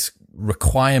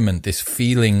requirement, this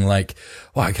feeling like,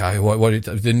 what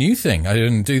the new thing? I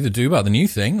didn't do about the new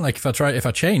thing. Like if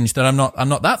I change, then I'm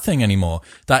not that thing anymore.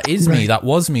 That is me. That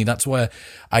was me. That's where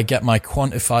I get my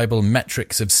quantifiable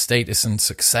metrics of status and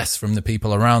success from the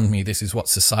people around me. This is what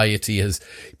society has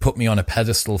put me on a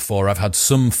pedestal for. I've had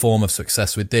some form of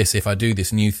success with this. If I do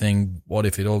this new thing, what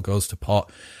if it all goes to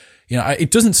pot? You know, it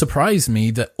doesn't surprise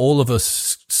me that all of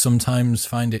us sometimes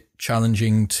find it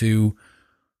challenging to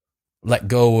let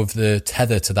go of the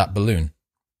tether to that balloon.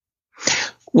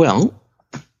 Well,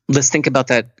 let's think about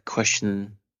that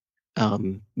question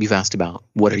you've asked about.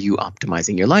 What are you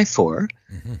optimizing your life for?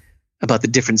 Mm-hmm. About the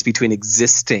difference between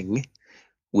existing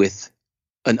with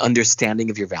an understanding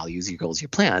of your values, your goals, your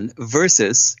plan,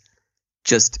 versus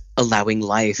just allowing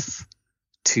life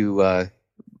to,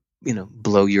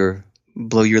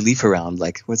 blow your leaf around.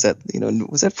 Like, what's that? You know,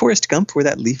 was that Forrest Gump where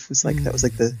that leaf was like, that was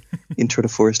like the intro to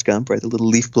Forrest Gump, right? The little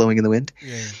leaf blowing in the wind.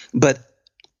 Yeah. But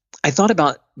I thought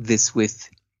about this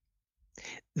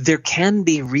there can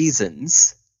be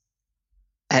reasons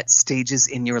at stages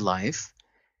in your life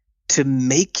to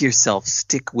make yourself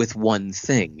stick with one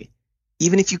thing,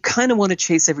 even if you kind of want to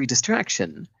chase every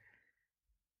distraction.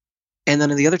 And then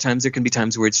in the other times, there can be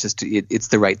times where it's just, it's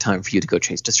the right time for you to go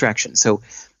chase distraction. So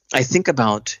I think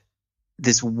about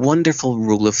this wonderful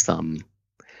rule of thumb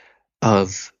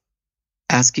of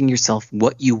asking yourself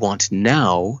what you want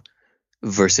now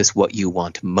versus what you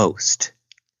want most.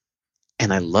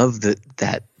 And I love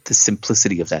that the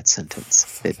simplicity of that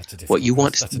sentence. That That's a difficult what you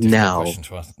want that's a difficult now.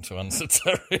 question to answer,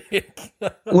 Derek.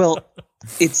 Well,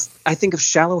 I think of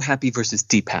shallow happy versus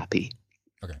deep happy.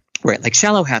 Okay. Right. Like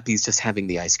shallow happy is just having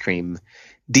the ice cream.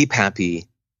 Deep happy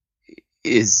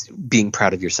is being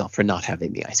proud of yourself for not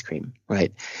having the ice cream.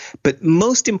 Right. But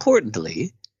most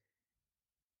importantly,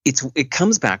 it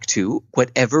comes back to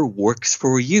whatever works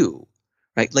for you.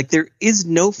 Right. Like there is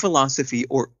no philosophy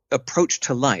or approach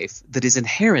to life that is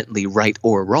inherently right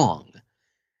or wrong.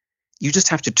 You just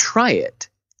have to try it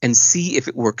and see if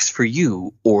it works for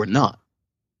you or not.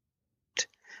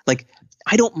 Like,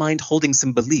 I don't mind holding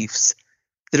some beliefs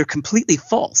that are completely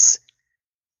false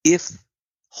if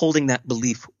holding that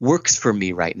belief works for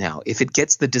me right now, if it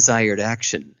gets the desired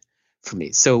action for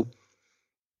me. So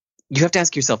you have to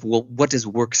ask yourself, well, what does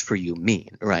works for you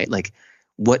mean, right? Like,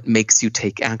 what makes you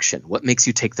take action? What makes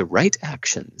you take the right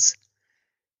actions?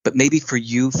 But maybe for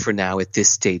you, for now, at this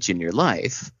stage in your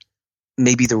life,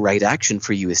 maybe the right action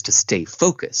for you is to stay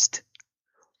focused.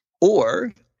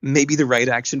 Or maybe the right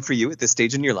action for you at this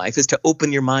stage in your life is to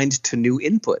open your mind to new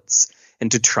inputs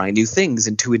and to try new things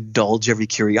and to indulge every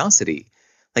curiosity.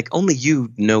 Like only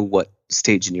you know what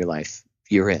stage in your life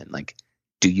you're in. Like,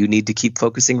 do you need to keep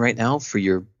focusing right now for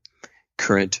your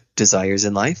current desires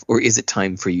in life? Or is it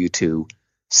time for you to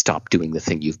stop doing the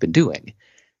thing you've been doing?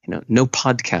 You know, no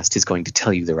podcast is going to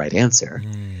tell you the right answer.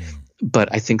 But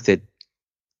I think that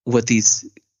what these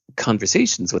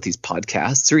conversations, what these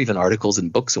podcasts, or even articles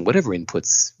and books and whatever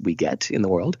inputs we get in the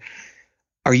world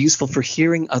are useful for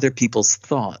hearing other people's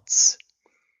thoughts.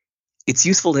 It's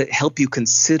useful to help you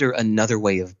consider another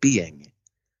way of being.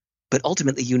 But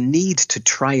ultimately, you need to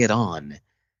try it on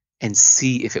and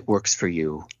see if it works for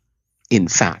you, in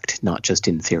fact, not just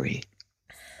in theory.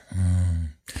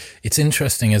 It's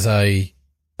interesting as I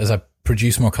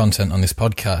produce more content on this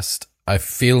podcast, I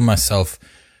feel myself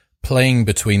playing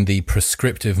between the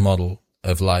prescriptive model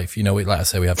of life. You know, like I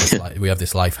say, we have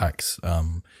this life hacks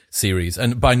series,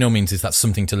 and by no means is that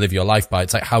something to live your life by.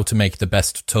 It's like how to make the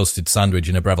best toasted sandwich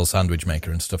in a Breville sandwich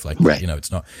maker and stuff like that. Right. You know,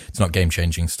 it's not game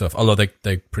changing stuff, although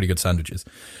they're pretty good sandwiches.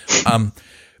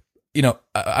 You know,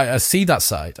 I see that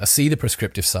side. I see the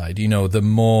prescriptive side. You know, the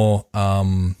more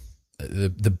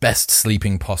the best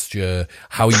sleeping posture,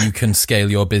 how you can scale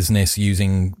your business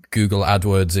using Google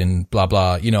AdWords in blah,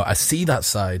 blah. You know, I see that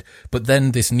side, but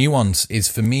then this nuance is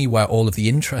for me where all of the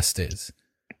interest is.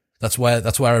 That's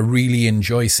where I really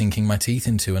enjoy sinking my teeth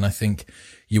into. And I think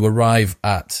you arrive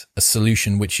at a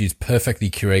solution which is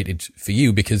perfectly curated for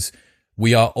you because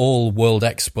we are all world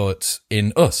experts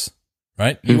in us,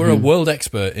 right? You are a world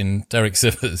expert in Derek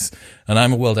Sivers and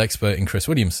I'm a world expert in Chris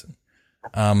Williamson.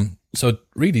 So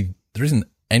really, there isn't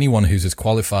anyone who's as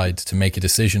qualified to make a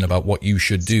decision about what you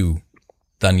should do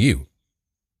than you.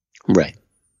 Right.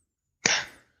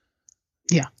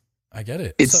 Yeah. I get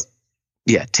it. It's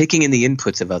taking in the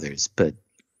inputs of others, but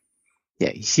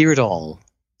hear it all,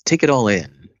 take it all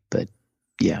in, but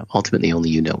ultimately only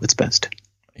you know what's best.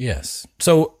 Yes.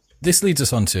 So this leads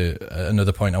us on to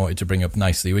another point I wanted to bring up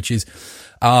nicely, which is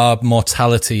our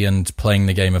mortality and playing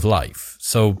the game of life.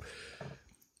 So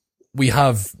we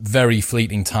have very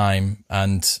fleeting time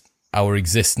and our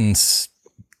existence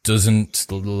doesn't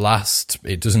last.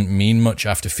 It doesn't mean much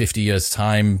after 50 years'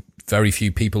 time. Very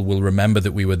few people will remember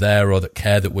that we were there or that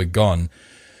care that we're gone.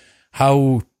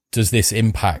 How does this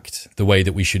impact the way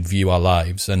that we should view our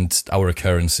lives and our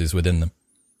occurrences within them?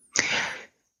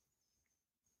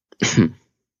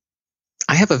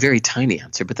 I have a very tiny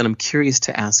answer, but then I'm curious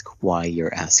to ask why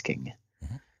you're asking.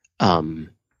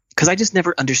 Because I just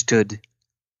never understood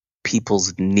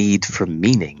people's need for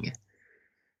meaning,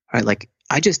 right? Like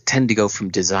I just tend to go from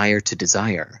desire to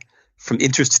desire, from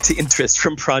interest to interest,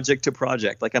 from project to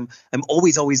project. Like I'm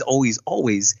always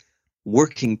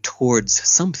working towards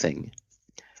something.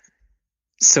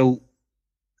 So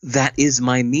that is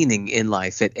my meaning in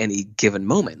life at any given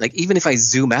moment. Like even if I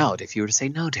zoom out, if you were to say,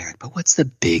 no, Derek, but what's the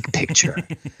big picture?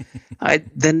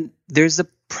 Then there's a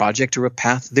project or a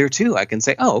path there too. I can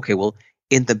say, oh, okay, well,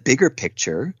 in the bigger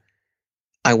picture,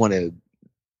 I want to,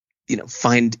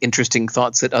 find interesting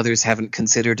thoughts that others haven't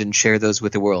considered and share those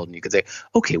with the world. And you could say,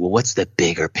 okay, well, what's the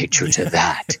bigger picture to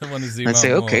that? I'd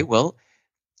say, okay, well,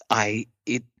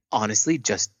 it honestly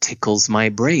just tickles my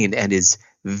brain and is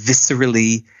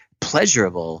viscerally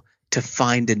pleasurable to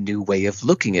find a new way of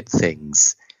looking at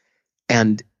things.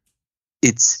 And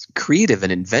it's creative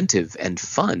and inventive and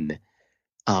fun.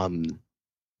 Then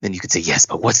you could say, yes,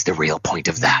 but what's the real point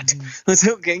of that? It's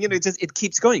okay, it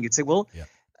keeps going. You'd say, well,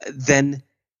 then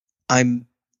I'm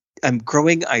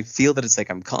growing. I feel that it's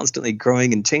like I'm constantly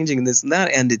growing and changing and this and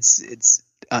that. And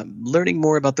I'm learning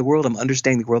more about the world. I'm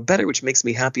understanding the world better, which makes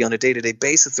me happy on a day-to-day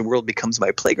basis. The world becomes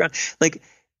my playground. Like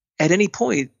at any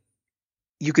point,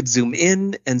 you could zoom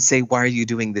in and say, why are you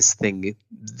doing this thing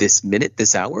this minute,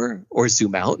 this hour? Or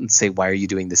zoom out and say, why are you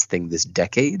doing this thing this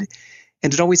decade?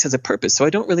 And it always has a purpose. So I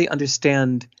don't really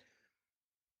understand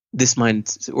this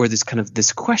mind or this kind of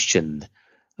this question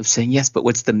of saying, yes, but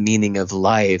what's the meaning of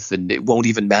life? And it won't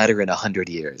even matter in 100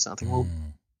 years. I think, well,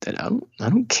 then I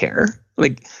don't care.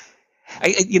 Like,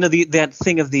 that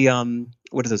thing of the,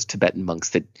 what are those Tibetan monks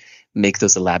that make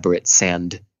those elaborate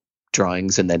sand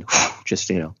drawings and then just,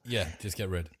 just get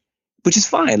rid. Which is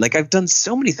fine. Like I've done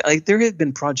so many like there have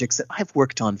been projects that I've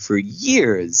worked on for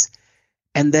years.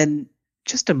 And then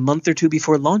just a month or two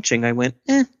before launching, I went,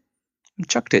 and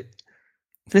chucked it.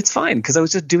 And it's fine because I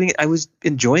was just doing it. I was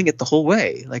enjoying it the whole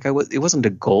way. Like it wasn't a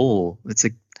goal. It's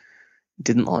like,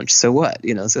 didn't launch. So what?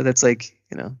 So that's like,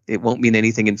 it won't mean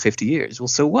anything in 50 years. Well,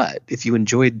 so what if you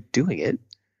enjoyed doing it?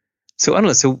 So I don't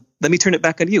know. So let me turn it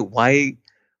back on you.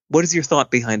 What is your thought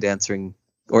behind answering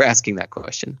or asking that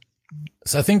question?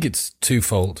 So I think it's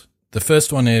twofold. The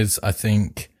first one is I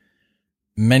think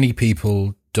many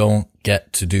people don't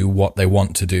get to do what they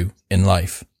want to do in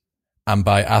life. And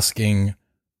by asking,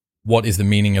 what is the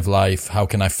meaning of life? How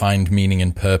can I find meaning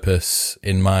and purpose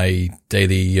in my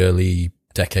daily, yearly,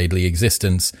 decadely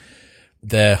existence?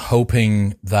 They're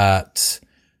hoping that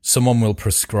someone will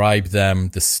prescribe them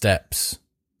the steps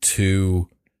to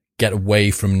get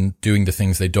away from doing the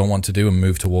things they don't want to do and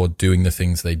move toward doing the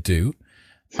things they do.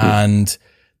 And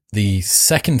the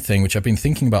second thing, which I've been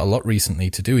thinking about a lot recently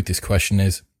to do with this question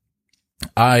is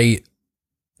I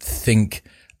think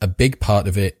a big part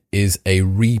of it is a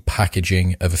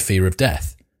repackaging of a fear of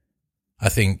death. I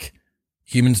think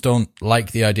humans don't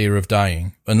like the idea of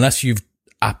dying unless you've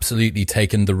absolutely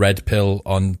taken the red pill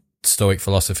on Stoic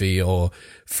philosophy or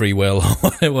free will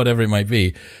or whatever it might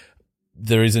be.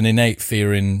 There is an innate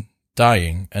fear in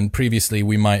dying. And previously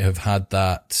we might have had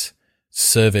that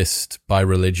serviced by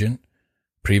religion.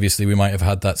 Previously we might have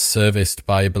had that serviced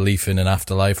by a belief in an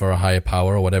afterlife or a higher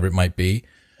power or whatever it might be.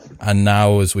 And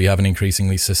now as we have an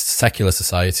increasingly secular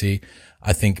society,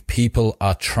 I think people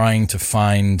are trying to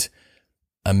find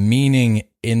a meaning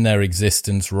in their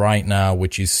existence right now,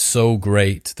 which is so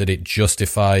great that it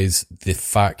justifies the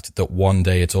fact that one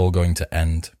day it's all going to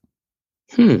end.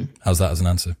 How's that as an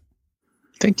answer?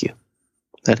 Thank you.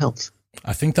 That helps.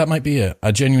 I think that might be it.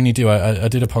 I genuinely do. I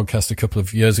did a podcast a couple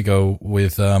of years ago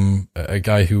with a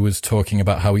guy who was talking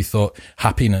about how he thought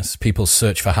happiness, people's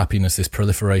search for happiness, this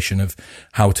proliferation of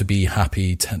how to be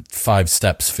happy, 5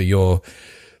 steps for your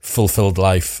fulfilled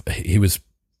life. He was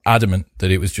adamant that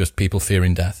it was just people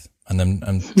fearing death and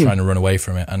trying to run away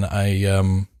from it. And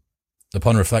I,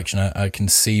 upon reflection, I can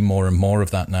see more and more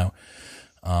of that now.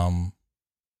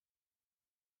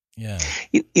 Yeah.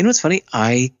 You know what's funny?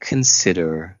 I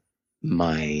consider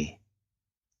my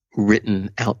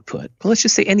written output, well, let's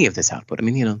just say any of this output. I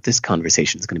mean, this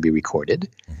conversation is going to be recorded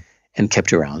and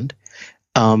kept around.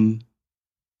 I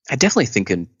definitely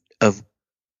think of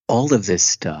all of this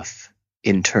stuff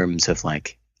in terms of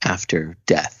like after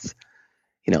death.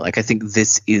 Like I think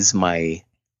this is my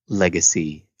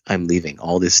legacy I'm leaving,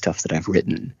 all this stuff that I've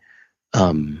written.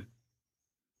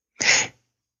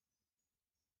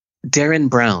 Darren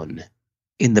Brown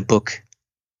in the book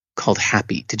called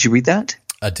Happy. Did you read that?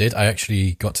 I did. I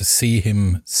actually got to see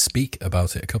him speak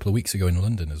about it a couple of weeks ago in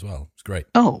London as well. It's great.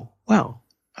 Oh, wow.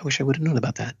 I wish I would have known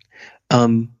about that.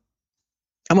 I'm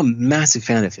a massive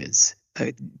fan of his.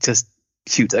 Just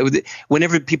huge.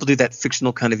 Whenever people do that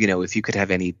fictional kind of, if you could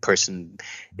have any person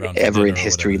ever in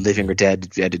history, living or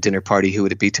dead, at a dinner party, who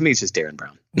would it be? To me, it's just Darren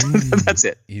Brown. That's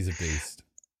it. He's a beast.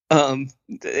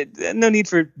 No need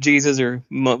for Jesus or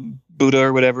Buddha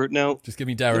or whatever. No, just give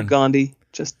me Darren. Gandhi.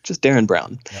 Just Darren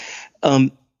Brown. Yeah.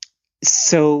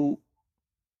 So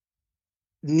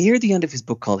near the end of his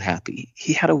book called Happy,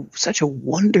 he had such a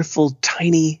wonderful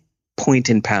tiny point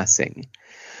in passing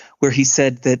where he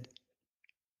said that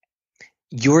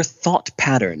your thought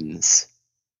patterns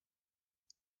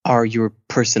are your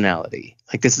personality.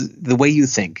 Like this is the way you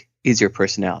think is your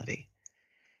personality.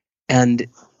 And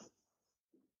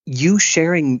you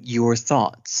sharing your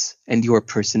thoughts and your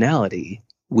personality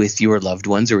with your loved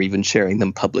ones, or even sharing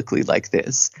them publicly like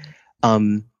this,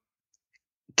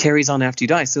 carries on after you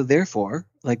die. So therefore,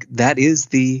 like that is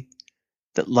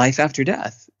that life after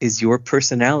death is your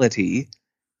personality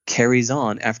carries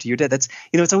on after you're dead. That's,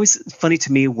 it's always funny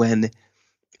to me when,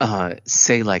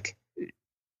 say like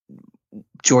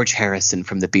George Harrison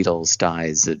from the Beatles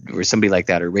dies, or somebody like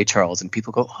that, or Ray Charles, and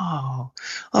people go, oh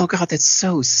God, that's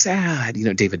so sad.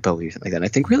 David Bowie or something like that. And I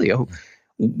think, really,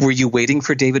 were you waiting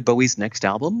for David Bowie's next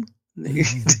album?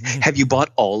 Have you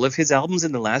bought all of his albums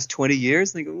in the last 20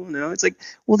 years? And they go, oh, no. It's like,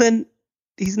 well, then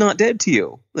he's not dead to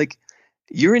you. Like,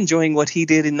 you're enjoying what he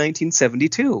did in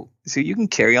 1972. So you can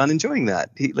carry on enjoying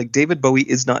that. Like, David Bowie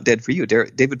is not dead for you.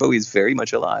 David Bowie is very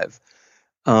much alive.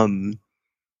 Same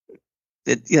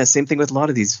thing with a lot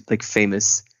of these like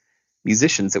famous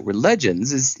musicians that were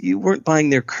legends, is you weren't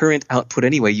buying their current output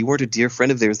anyway. You weren't a dear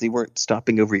friend of theirs. They weren't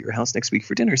stopping over at your house next week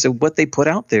for dinner. So what they put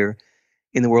out there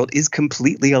in the world is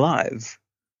completely alive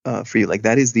for you. Like,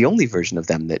 that is the only version of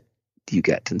them that you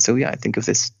get. And so, I think of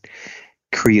this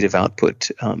creative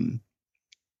output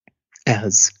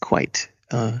as quite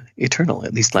eternal,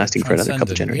 at least lasting for another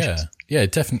couple of generations. Yeah,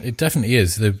 it definitely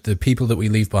is. The people that we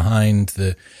leave behind,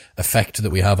 the effect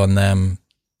that we have on them,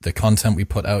 the content we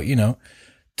put out,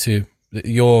 to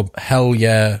your hell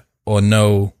yeah or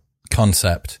no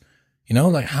concept,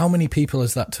 like how many people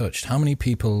has that touched? How many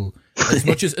people, as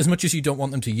much as you don't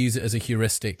want them to use it as a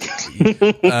heuristic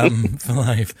for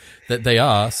life, that they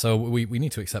are. So we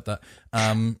need to accept that.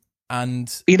 And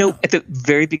at the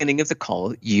very beginning of the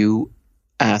call, you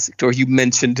asked, or you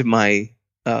mentioned my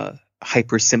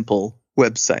hyper simple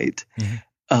website.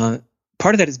 Mm-hmm.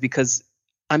 Part of that is because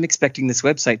I'm expecting this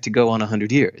website to go on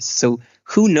 100 years. So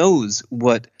who knows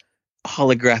what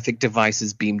holographic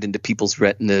devices beamed into people's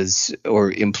retinas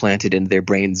or implanted into their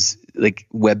brains, like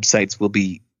websites will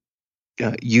be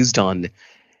used on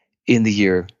in the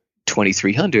year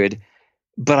 2300.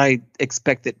 But I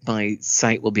expect that my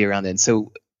site will be around then.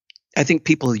 So I think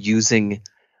people using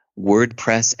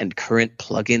WordPress and current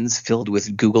plugins filled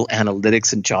with Google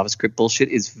Analytics and JavaScript bullshit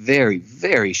is very,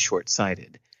 very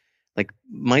short-sighted. Like,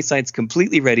 my site's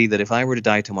completely ready that if I were to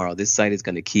die tomorrow, this site is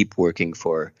going to keep working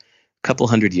for a couple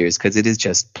hundred years, because it is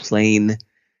just plain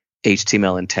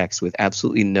HTML and text with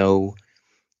absolutely no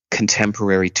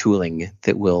contemporary tooling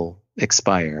that will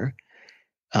expire.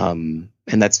 And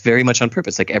that's very much on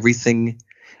purpose. Like, everything,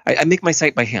 I make my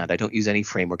site by hand. I don't use any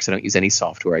frameworks. I don't use any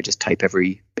software. I just type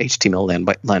every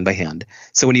HTML line by hand.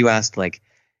 So when you asked, like,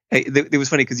 it was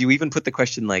funny because you even put the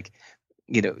question, like,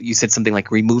 you said something like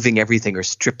removing everything or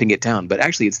stripping it down, but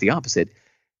actually it's the opposite.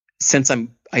 Since I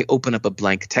open up a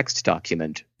blank text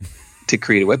document to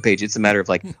create a web page, it's a matter of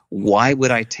like, why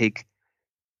would I take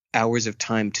hours of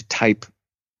time to type,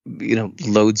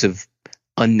 loads of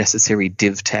unnecessary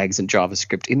div tags and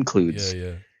JavaScript includes,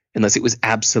 unless it was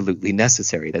absolutely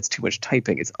necessary. That's too much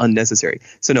typing. It's unnecessary.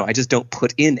 So no, I just don't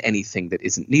put in anything that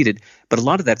isn't needed. But a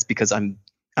lot of that's because I'm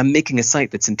making a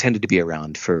site that's intended to be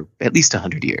around for at least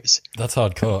 100 years. That's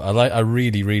hardcore. I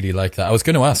really, really like that. I was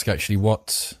going to ask actually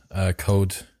what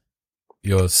code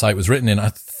your site was written in. I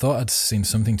thought I'd seen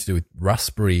something to do with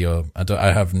Raspberry, or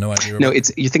I have no idea. No,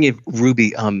 you're thinking of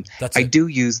Ruby. I do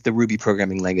use the Ruby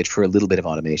programming language for a little bit of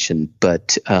automation,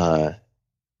 but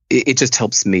it just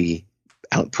helps me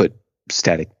output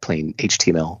static plain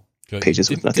HTML pages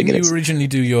with nothing in it. Did you originally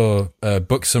do your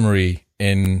book summary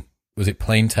in, was it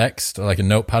plain text, or like a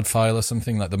notepad file or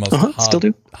something, like the most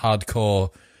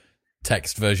hardcore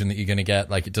text version that you're going to get?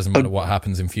 Like, it doesn't matter what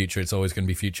happens in future, it's always going to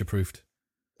be future proofed.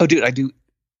 Oh, dude, I do.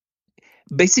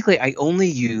 Basically, I only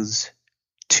use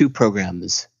two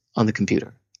programs on the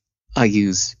computer. I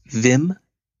use Vim,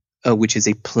 which is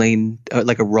a plain,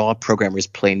 like a raw programmer's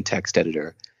plain text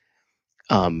editor,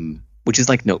 which is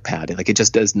like Notepad. Like, it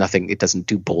just does nothing. It doesn't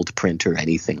do bold print or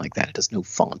anything like that. It does no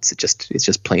fonts. It's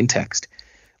just plain text.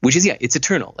 Which is, it's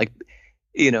eternal. Like,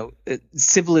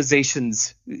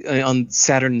 civilizations on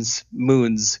Saturn's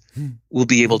moons will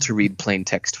be able to read plain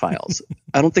text files.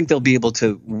 I don't think they'll be able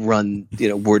to run,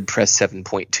 WordPress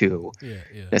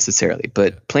 7.2 necessarily,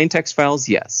 but plain text files,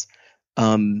 yes.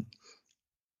 And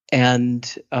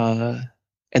then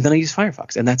I use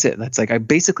Firefox, and that's it. That's like, I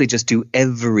basically just do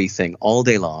everything all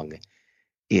day long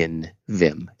in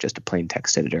Vim, just a plain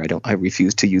text editor. I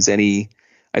refuse to use any.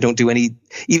 I don't use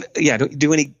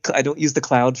the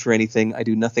cloud for anything. I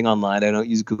do nothing online. I don't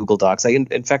use Google Docs.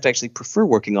 In fact, I actually prefer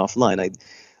working offline.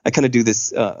 I kind of do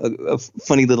this, a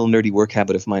funny little nerdy work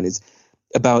habit of mine is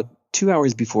about 2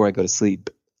 hours before I go to sleep,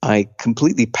 I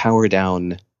completely power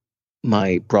down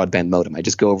my broadband modem. I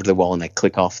just go over to the wall and I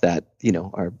click off that,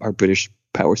 our British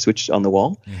power switch on the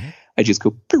wall. Mm-hmm. I just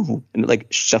go, and it like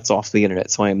shuts off the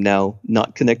internet. So I am now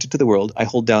not connected to the world. I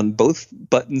hold down both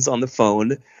buttons on the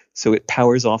phone, so it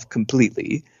powers off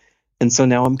completely. And so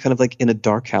now I'm kind of like in a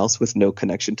dark house with no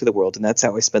connection to the world. And that's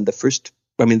how I spend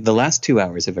the last 2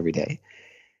 hours of every day.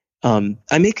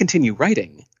 I may continue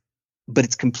writing, but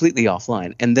it's completely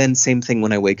offline. And then same thing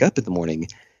when I wake up in the morning,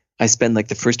 I spend like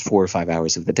the first 4 or 5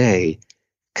 hours of the day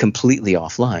completely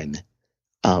offline.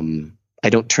 I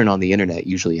don't turn on the internet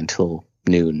usually until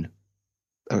noon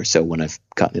or so, when I've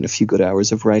gotten in a few good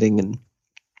hours of writing and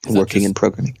working in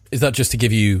programming. Is that just to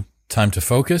give you time to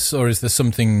focus, or is there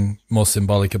something more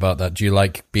symbolic about that? Do you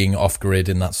like being off grid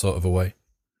in that sort of a way?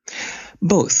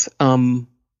 Both.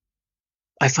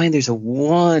 I find there's a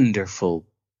wonderful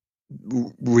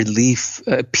relief,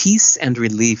 peace and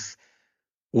relief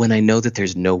when I know that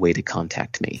there's no way to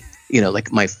contact me.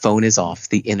 Like my phone is off,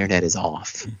 the internet is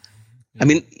off. I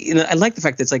mean, I like the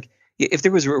fact that it's like, if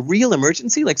there was a real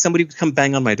emergency, like somebody would come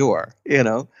bang on my door,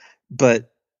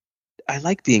 but I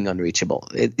like being unreachable.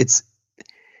 It's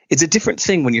a different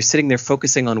thing when you're sitting there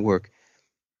focusing on work,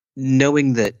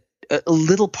 knowing that a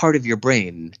little part of your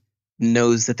brain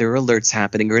knows that there are alerts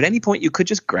happening, or at any point you could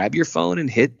just grab your phone and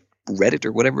hit Reddit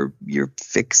or whatever your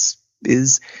fix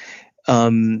is.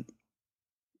 And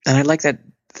I like that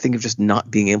thing of just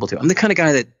not being able to. I'm the kind of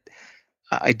guy that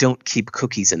I don't keep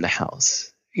cookies in the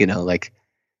house. Like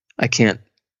I can't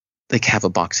have a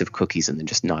box of cookies and then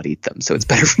just not eat them. So it's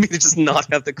better for me to just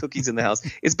not have the cookies in the house.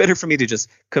 It's better for me to just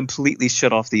completely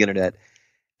shut off the internet,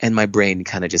 and my brain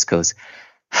kind of just goes,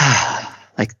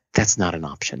 like, that's not an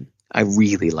option. I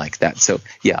really like that. So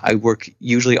yeah, I work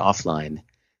usually offline,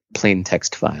 plain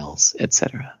text files,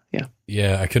 etc. Yeah.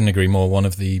 Yeah, I couldn't agree more. One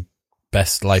of the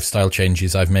best lifestyle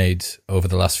changes I've made over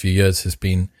the last few years has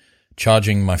been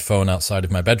charging my phone outside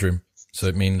of my bedroom. So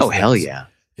it means hell yeah.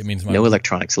 It means no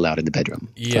electronics allowed in the bedroom.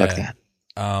 Yeah. Fuck that.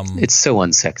 It's so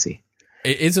unsexy.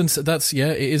 It isn't. It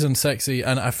is unsexy.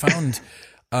 And I found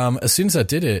as soon as I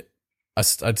did it,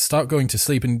 I'd start going to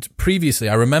sleep. And previously,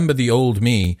 I remember the old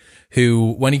me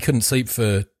who, when he couldn't sleep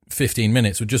for 15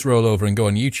 minutes, would just roll over and go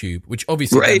on YouTube, which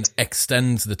obviously then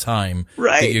extends the time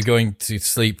that you're going to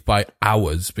sleep by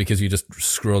hours because you're just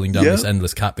scrolling down this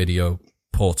endless cat video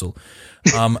portal.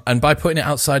 And by putting it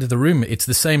outside of the room, it's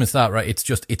the same as that, right?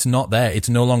 It's not there. It's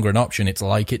no longer an option. It's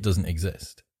like it doesn't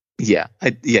exist. Yeah.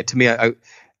 To me, I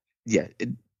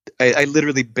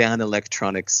literally ban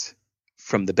electronics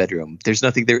from the bedroom. There's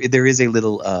nothing there. There is a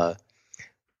little, a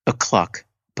clock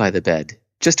by the bed,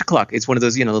 just a clock. It's one of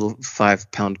those, little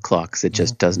 5-pound clocks that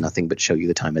just does nothing but show you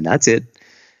the time. And that's it.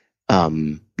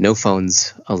 No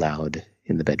phones allowed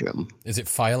in the bedroom. Is it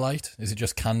firelight? Is it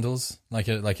just candles? Like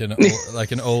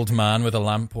an old man with a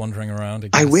lamp wandering around?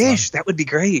 I wish that would be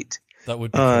great. That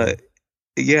would be cool.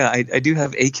 Yeah, I do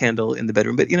have a candle in the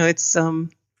bedroom, but it's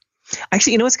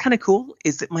actually, what's kind of cool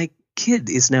is that my kid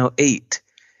is now 8,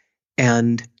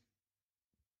 and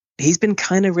he's been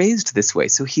kind of raised this way.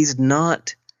 So he's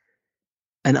not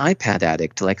an iPad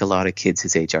addict like a lot of kids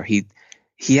his age are. He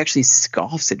actually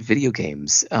scoffs at video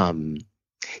games.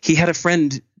 He had a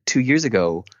friend 2 years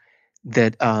ago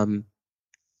that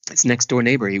his next door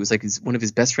neighbor, he was like one of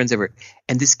his best friends ever.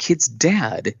 And this kid's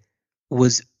dad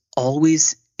was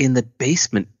always in the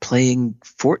basement playing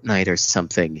Fortnite or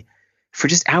something for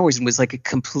just hours, and was like a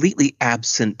completely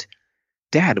absent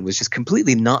dad, and was just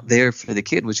completely not there for the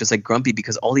kid, was just like grumpy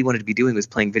because all he wanted to be doing was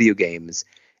playing video games,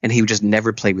 and he would just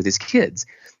never play with his kids.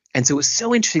 And so it was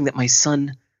so interesting that my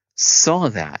son saw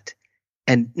that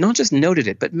and not just noted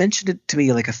it, but mentioned it to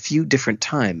me like a few different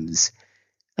times,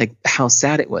 like how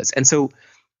sad it was. And so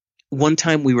one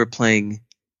time we were playing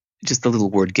just the little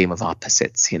word game of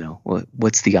opposites.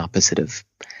 What's the opposite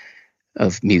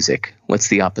of music? What's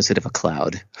the opposite of a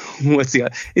cloud?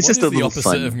 It's just a little opposite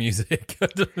fun of music.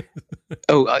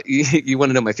 You want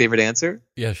to know my favorite answer?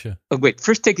 Yeah, sure. Oh, wait,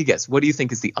 first take a guess. What do you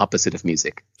think is the opposite of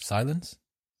music? Silence?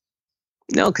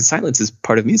 No, because silence is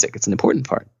part of music. It's an important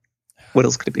part. What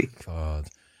else could it be? God.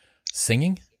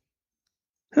 Singing?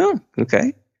 Oh,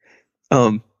 okay.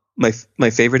 My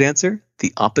favorite answer,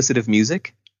 the opposite of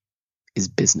music, is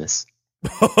business.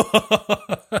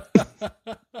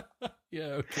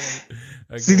 Yeah, okay.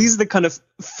 See, these are the kind of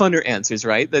funner answers,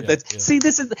 right? See,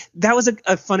 that was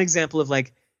a fun example of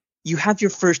like, you have your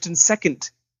first and second,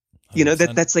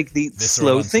 that's like the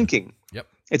slow answer. Thinking. Yep.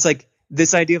 It's like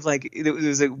this idea of like, there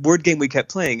was a word game we kept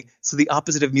playing. So the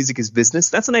opposite of music is business.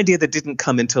 That's an idea that didn't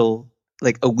come until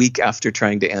like a week after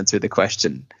trying to answer the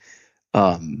question.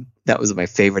 That was my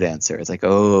favorite answer. It's like,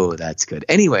 oh, that's good.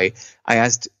 Anyway, I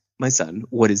asked my son,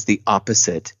 what is the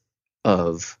opposite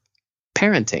of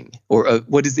parenting, or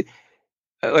what is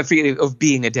I forget, of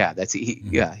being a dad? That's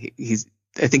he's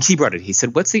I think he brought it. He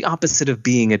said, what's the opposite of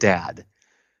being a dad?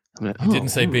 You didn't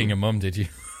say being a mum, did you?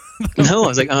 No, I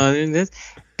was like,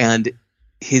 and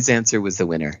his answer was the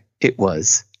winner. It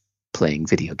was playing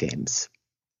video games.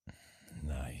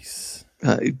 Nice.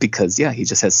 Because he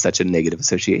just has such a negative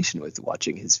association with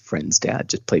watching his friend's dad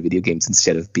just play video games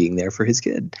instead of being there for his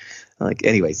kid.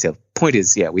 Anyway, so point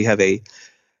is, we have a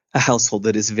household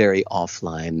that is very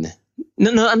offline.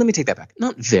 No, let me take that back.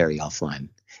 Not very offline.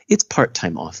 It's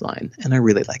part-time offline, and I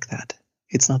really like that.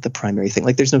 It's not the primary thing.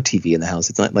 Like there's no TV in the house.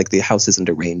 It's not like the house isn't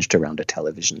arranged around a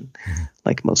television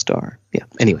like most are. Yeah.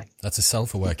 Anyway. That's a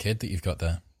self-aware kid that you've got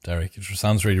there, Derek. It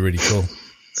sounds really, really cool.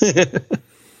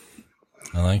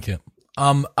 I like it.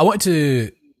 I wanted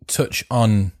to touch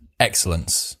on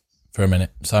excellence for a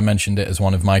minute. So I mentioned it as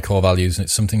one of my core values, and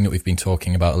it's something that we've been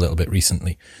talking about a little bit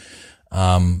recently.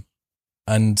 And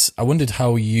I wondered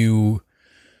how you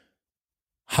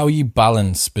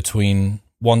balance between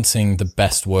wanting the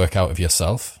best work out of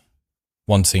yourself,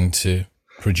 wanting to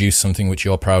produce something which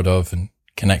you're proud of and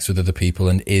connects with other people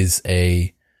and is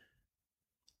a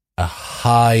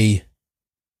high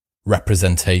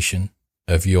representation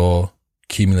of your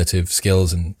cumulative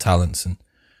skills and talents and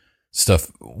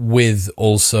stuff, with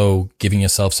also giving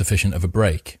yourself sufficient of a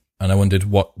break. And I wondered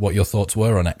what your thoughts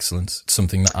were on excellence. It's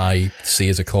something that I see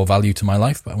as a core value to my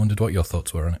life, but I wondered what your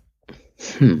thoughts were on it.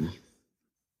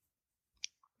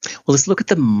 Well, let's look at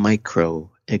the micro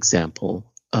example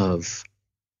of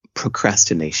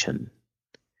procrastination,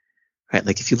 right?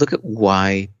 Like if you look at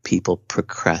why people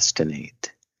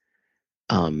procrastinate,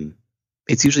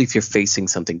 it's usually if you're facing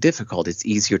something difficult, it's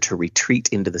easier to retreat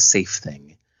into the safe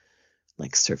thing,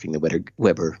 like surfing the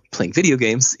web or playing video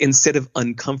games, instead of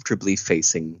uncomfortably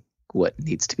facing what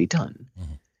needs to be done.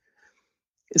 Mm-hmm.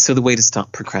 So the way to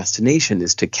stop procrastination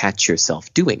is to catch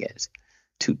yourself doing it,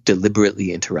 to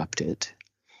deliberately interrupt it,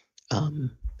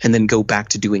 and then go back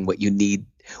to doing what you need,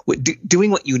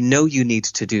 doing what you know you need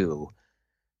to do,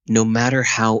 no matter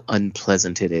how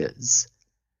unpleasant it is.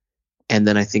 And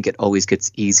then I think it always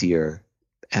gets easier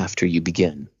after you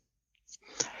begin.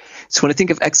 So when I think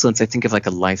of excellence, I think of like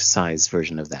a life-size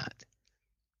version of that.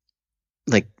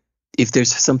 Like if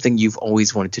there's something you've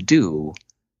always wanted to do,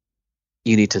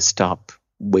 you need to stop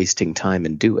wasting time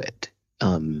and do it.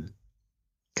 Kind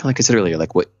of like I said earlier,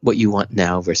 like what you want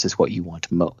now versus what you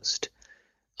want most.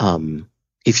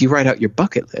 If you write out your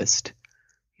bucket list,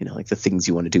 like the things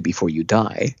you want to do before you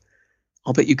die,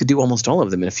 I'll bet you could do almost all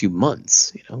of them in a few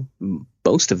months,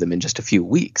 most of them in just a few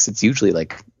weeks. It's usually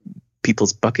like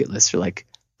people's bucket lists are like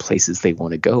places they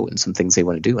want to go and some things they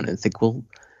want to do. And I think, well,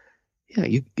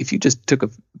 yeah, if you just took a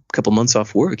couple months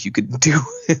off work, you could do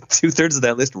 2/3 of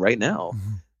that list right now,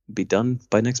 be done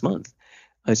by next month.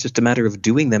 It's just a matter of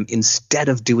doing them instead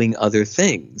of doing other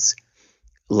things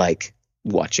like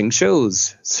watching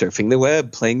shows, surfing the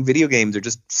web, playing video games, or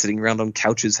just sitting around on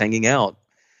couches hanging out,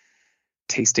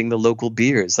 tasting the local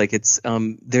beers. Like it's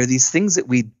there are these things that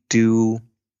we do.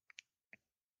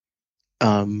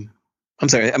 I'm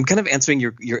sorry, I'm kind of answering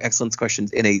your excellence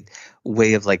questions in a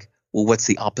way of like, well, what's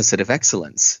the opposite of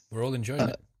excellence? We're all enjoying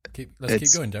it. Let's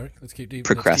keep going, Derek. Let's keep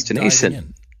procrastination. Let's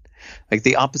keep like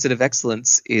the opposite of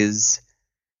excellence is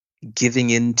giving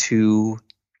into,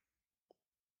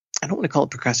 I don't want to call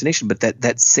it procrastination, but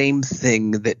that same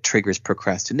thing that triggers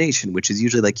procrastination, which is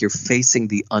usually like you're facing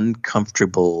the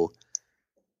uncomfortable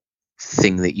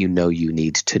thing that you know you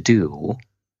need to do.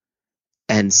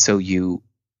 And so you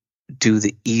do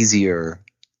the easier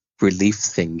relief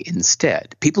thing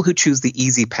instead. People who choose the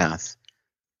easy path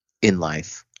in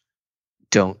life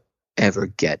don't ever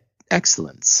get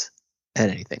excellence at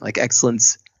anything. Like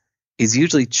excellence is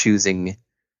usually choosing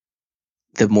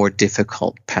the more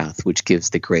difficult path, which gives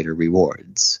the greater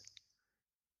rewards.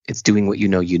 It's doing what you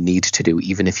know you need to do,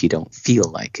 even if you don't feel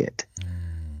like it.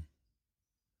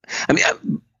 I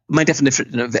mean, my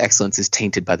definition of excellence is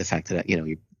tainted by the fact that,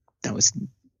 I was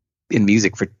in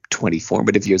music for 20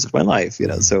 formative years of my life,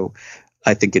 so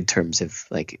I think in terms of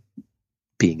like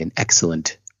being an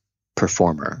excellent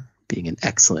performer, being an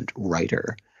excellent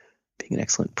writer, being an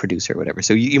excellent producer, whatever.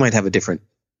 So you might have a different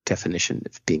definition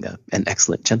of being an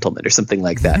excellent gentleman or something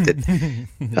like that.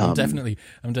 I'm definitely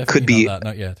could be not that,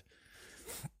 not yet.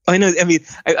 I know.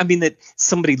 I mean that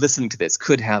somebody listening to this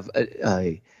could have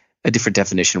a different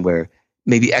definition where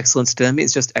maybe excellence to them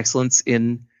is just excellence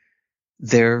in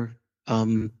their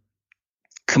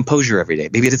composure every day.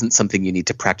 Maybe it isn't something you need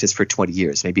to practice for 20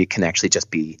 years. Maybe it can actually just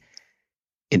be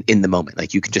in the moment.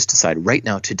 Like you can just decide right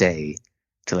now today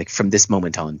to like from this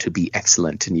moment on to be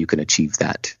excellent, and you can achieve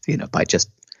that, by just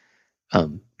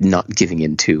not giving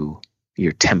into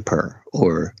your temper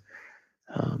or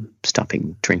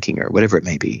stopping drinking or whatever it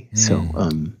may be. So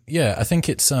yeah, I think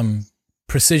it's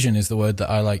precision is the word that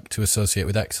I like to associate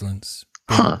with excellence.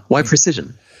 Why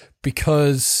precision?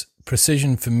 Because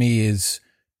precision for me is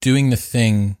doing the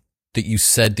thing that you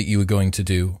said that you were going to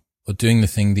do, or doing the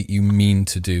thing that you mean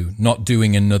to do, not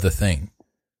doing another thing.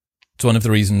 It's one of the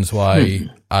reasons why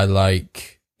I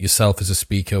like yourself as a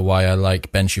speaker, why I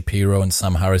like Ben Shapiro and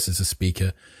Sam Harris as a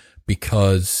speaker,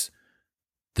 because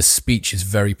the speech is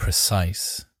very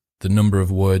precise. The number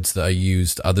of words that are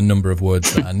used are the number of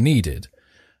words that are needed.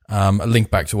 A link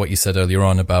back to what you said earlier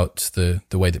on about the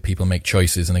way that people make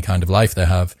choices and the kind of life they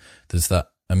have. There's a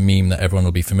meme that everyone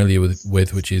will be familiar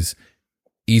with, which is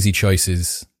easy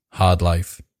choices, hard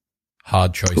life,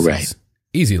 hard choices, right.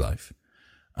 Easy life.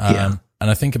 And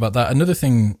I think about that. Another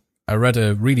thing, I read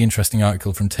a really interesting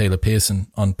article from Taylor Pearson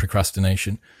on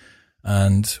procrastination.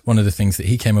 And one of the things that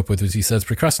he came up with was he says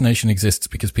procrastination exists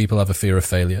because people have a fear of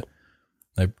failure.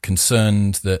 They're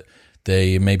concerned that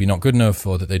they may be not good enough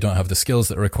or that they don't have the skills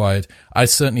that are required. I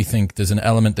certainly think there's an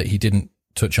element that he didn't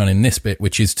touch on in this bit,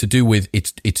 which is to do with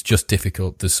it's just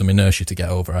difficult. There's some inertia to get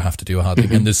over. I have to do a hard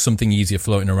thing. And there's something easier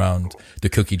floating around, the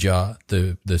cookie jar,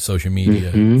 the social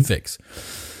media fix.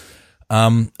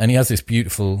 And he has this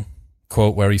beautiful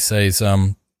quote where he says,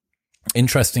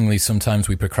 interestingly, sometimes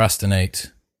we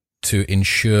procrastinate to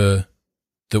ensure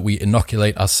that we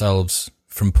inoculate ourselves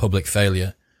from public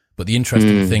failure. But the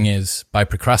interesting thing is, by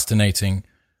procrastinating,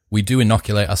 we do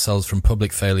inoculate ourselves from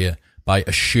public failure by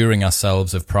assuring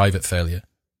ourselves of private failure.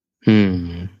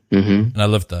 And I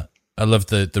love that. I love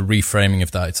the reframing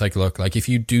of that. It's like, look, like if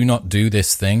you do not do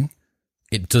this thing,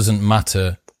 it doesn't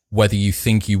matter whether you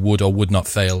think you would or would not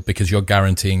fail, because you're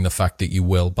guaranteeing the fact that you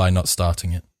will by not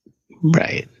starting it.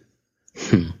 Right.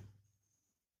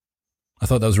 I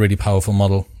thought that was a really powerful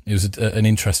model. It was an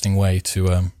interesting way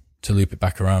to loop it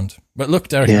back around. But look,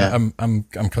 Derek, I'm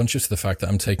conscious of the fact that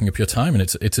I'm taking up your time, and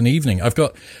it's an evening. I've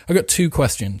got 2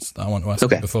 questions that I want to ask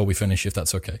you before we finish, if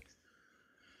that's okay.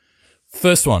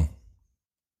 First one,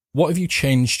 what have you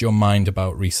changed your mind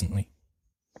about recently?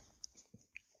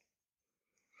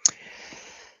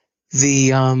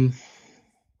 A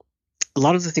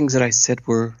lot of the things that I said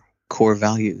were core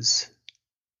values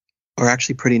are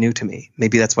actually pretty new to me.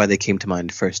 Maybe that's why they came to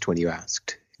mind first when you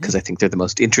asked, because I think they're the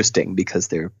most interesting because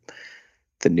they're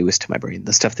the newest to my brain.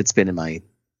 The stuff that's been in my,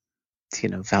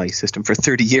 value system for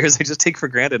 30 years, I just take for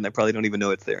granted, and I probably don't even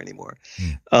know it's there anymore.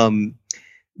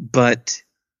 But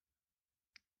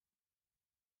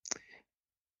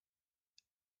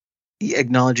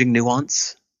acknowledging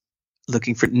nuance,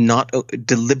 looking for not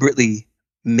deliberately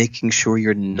making sure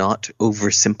you're not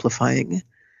oversimplifying.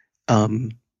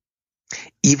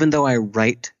 Even though I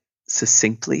write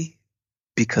succinctly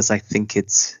because I think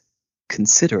it's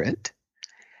considerate,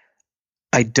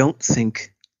 I don't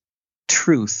think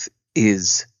truth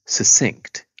is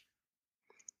succinct.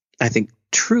 I think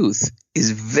truth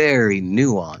is very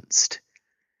nuanced.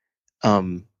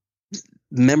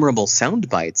 Memorable sound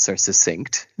bites are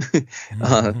succinct.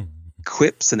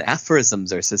 Quips and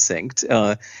aphorisms are succinct.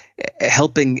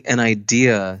 Helping an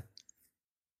idea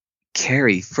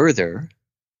carry further.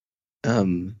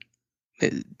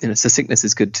 Succinctness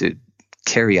is good to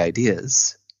carry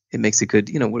ideas. It makes it good.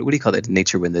 What do you call that in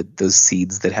nature when those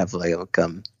seeds that have like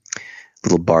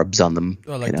little barbs on them?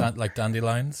 Oh, like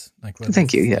dandelions.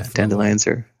 Thank you. Yeah, dandelions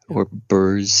or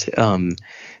burrs.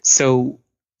 So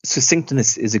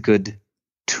succinctness is a good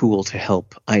tool to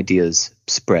help ideas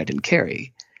spread and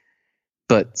carry.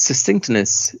 But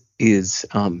succinctness is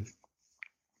almost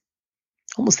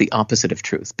the opposite of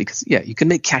truth, because you can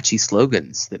make catchy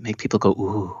slogans that make people go,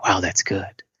 "Ooh, wow, that's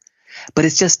good." But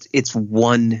it's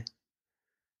one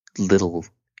little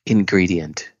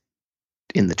ingredient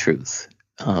in the truth.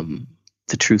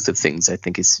 The truth of things, I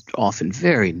think, is often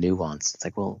very nuanced. It's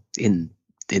like, well, in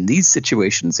these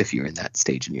situations, if you're in that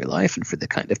stage in your life and for the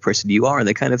kind of person you are and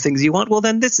the kind of things you want, well,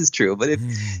 then this is true. But if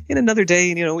in another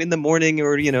day, in the morning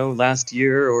or, last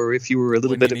year, or if you were a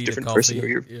little bit of a different person,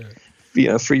 or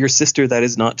for your sister, that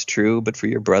is not true, but for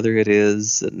your brother, it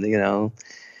is. And,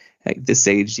 at this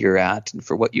age you're at and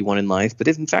for what you want in life. But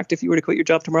if you were to quit your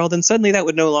job tomorrow, then suddenly that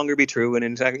would no longer be true. And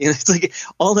in fact, it's like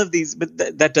all of these, but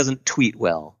that doesn't tweet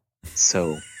well.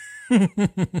 So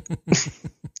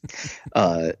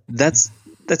that's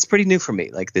pretty new for me.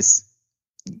 Like this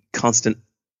constant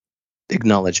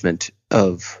acknowledgement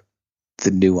of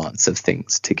the nuance of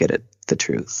things to get at the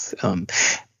truth.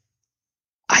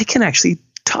 I can actually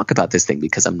talk about this thing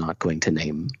because I'm not going to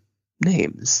name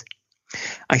names.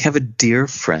 I have a dear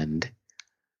friend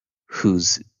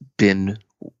who's been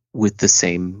with the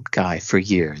same guy for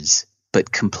years,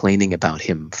 but complaining about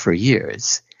him for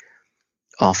years,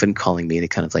 often calling me to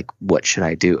kind of like, what should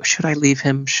I do? Should I leave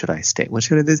him? Should I stay? What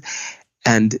should I do?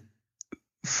 And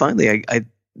finally, I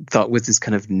thought with this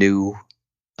kind of new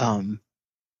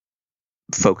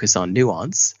focus on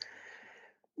nuance,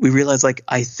 we realized, like,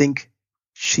 I think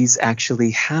she's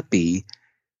actually happy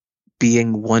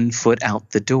being 1 foot out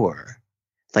the door.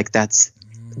 Like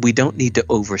we don't need to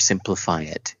oversimplify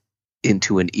it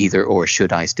into an either or.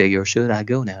 Should I stay or should I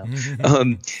go now?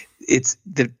 It's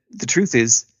the truth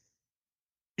is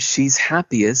she's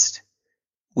happiest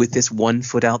with this 1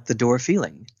 foot out the door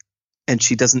feeling. and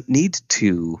she doesn't need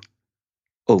to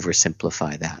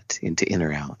oversimplify that into in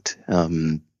or out.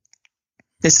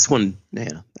 This is one.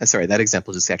 Yeah, sorry, that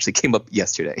example just actually came up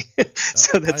yesterday,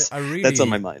 so that's on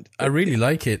my mind. I really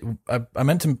like it. I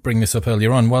meant to bring this up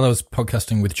earlier on while I was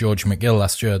podcasting with George McGill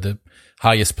last year, the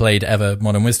highest played ever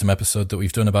Modern Wisdom episode that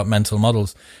we've done about mental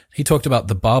models. He talked about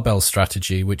the barbell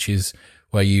strategy, which is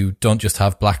where you don't just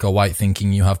have black or white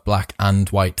thinking, you have black and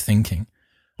white thinking.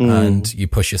 And you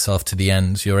push yourself to the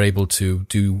ends. You're able to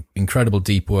do incredible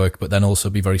deep work, but then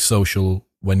also be very social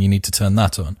when you need to turn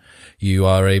that on. You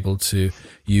are able to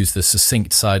use the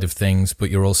succinct side of things,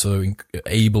 but you're also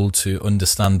able to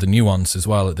understand the nuance as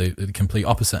well at the complete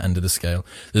opposite end of the scale.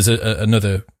 There's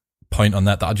another point on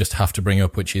that I just have to bring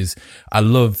up, which is I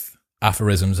love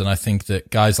aphorisms, and I think that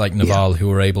guys like Naval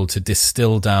who are able to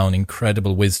distill down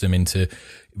incredible wisdom into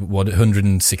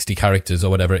 160 characters or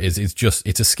whatever it is,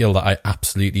 it's a skill that I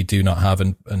absolutely do not have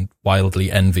and wildly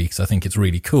envy, because I think it's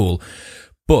really cool.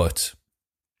 But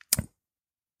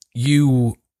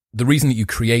the reason that you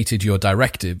created your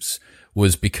directives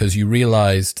was because you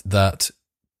realized that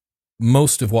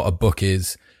most of what a book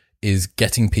is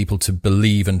getting people to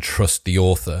believe and trust the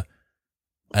author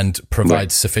and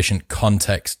provide sufficient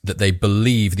context that they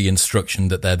believe the instruction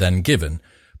that they're then given.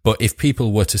 But if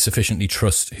people were to sufficiently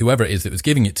trust whoever it is that was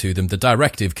giving it to them, the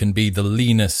directive can be the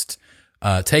leanest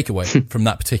takeaway from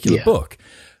that particular book.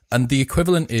 And the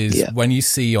equivalent is when you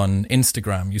see on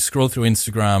Instagram, you scroll through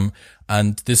Instagram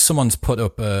and there's someone's put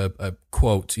up a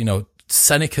quote,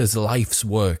 Seneca's life's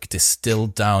work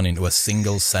distilled down into a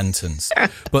single sentence.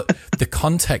 But the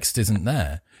context isn't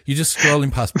there. You're just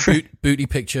scrolling past booty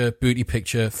picture,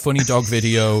 funny dog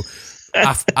video,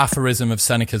 aphorism of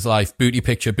Seneca's life, booty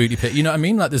picture. You know what I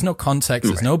mean? Like there's no context,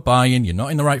 there's no buy-in, you're not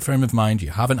in the right frame of mind,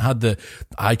 you haven't had the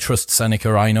I trust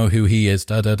Seneca, I know who he is,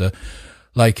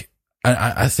 Like,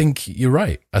 I think you're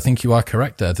right. I think you are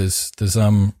correct there. There's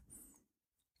the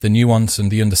nuance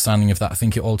and the understanding of that. I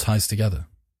think it all ties together.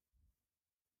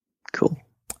 Cool.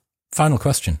 Final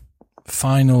question.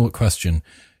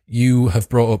 You have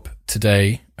brought up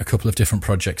today a couple of different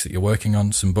projects that you're working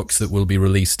on, some books that will be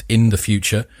released in the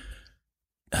future.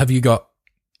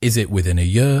 Is it within a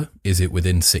year? Is it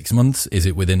within 6 months? Is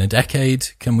it within a decade?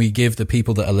 Can we give the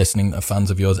people that are listening, that are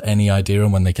fans of yours, any idea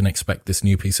on when they can expect this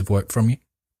new piece of work from you?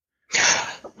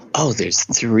 Oh, there's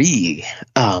 3.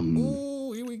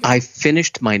 I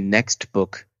finished my next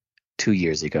book 2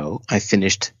 years ago. I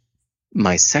finished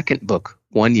my second book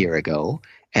 1 year ago,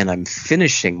 and I'm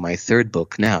finishing my third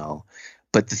book now.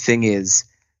 But the thing is,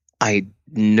 I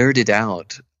nerded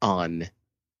out on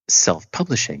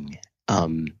self-publishing.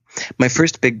 My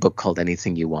first big book called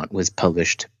Anything You Want was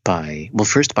published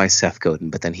first by Seth Godin,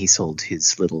 but then he sold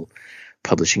his little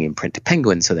publishing imprint to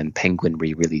Penguin, so then Penguin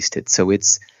re-released it. So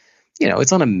it's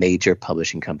on a major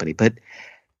publishing company, but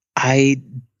I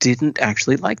didn't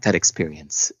actually like that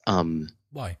experience.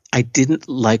 Why? I didn't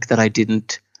like that I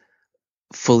didn't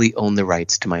fully own the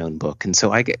rights to my own book. And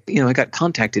so I got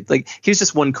contacted. Like, here's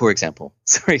just one core example.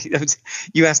 Sorry.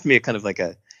 You asked me a kind of like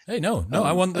a, hey, no,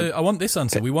 I want this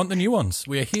answer. We want the nuance.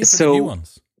 We are here for the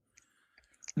nuance.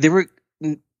 There were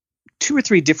 2 or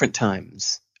 3 different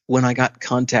times when I got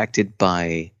contacted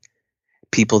by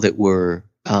people that were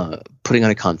putting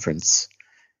on a conference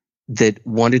that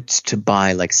wanted to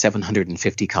buy like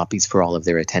 750 copies for all of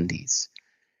their attendees.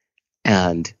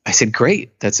 And I said,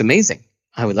 great, that's amazing.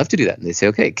 I would love to do that. And they say,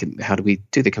 okay, how do we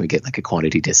do that? Can we get like a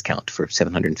quantity discount for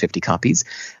 750 copies?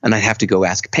 And I'd have to go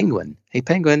ask Penguin. Hey,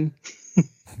 Penguin.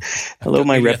 Hello,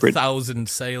 my rep. 1,000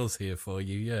 sales here for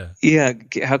you, yeah. Yeah,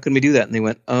 how can we do that? And they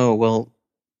went, oh, well,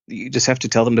 you just have to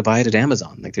tell them to buy it at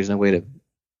Amazon. Like, there's no way to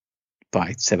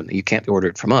buy 7. You can't order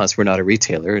it from us. We're not a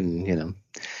retailer, and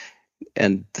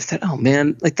And I said, oh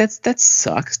man, like that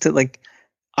sucks. To like,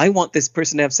 I want this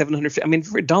person to have 700. I mean,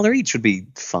 for $1 each would be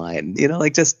fine.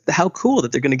 Like just how cool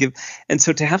that they're going to give. And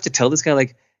so to have to tell this guy,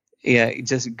 like, yeah,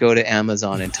 just go to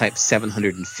Amazon and type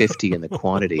 750 in the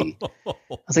quantity. I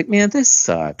was like, man, this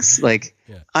sucks. Like,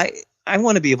 yeah. I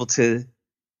want to be able to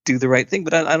do the right thing,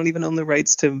 but I don't even own the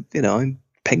rights to, and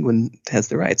Penguin has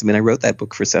the rights. I mean, I wrote that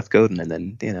book for Seth Godin, and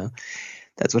then,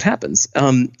 that's what happens.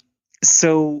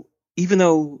 So even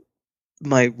though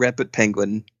my rep at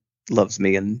Penguin loves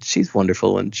me and she's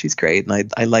wonderful and she's great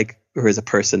and I like her as a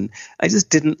person, I just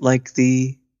didn't like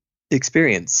the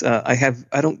experience.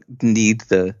 I don't need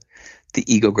the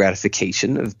ego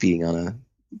gratification of being on a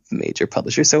major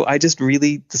publisher. So I just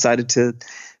really decided to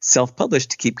self-publish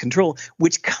to keep control,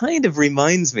 which kind of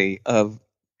reminds me of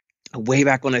way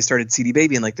back when I started CD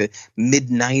Baby in like the mid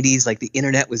 90s, like the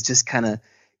internet was just kind of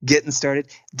getting started.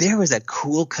 There was that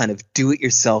cool kind of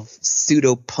do-it-yourself,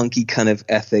 pseudo-punky kind of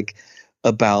ethic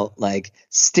about like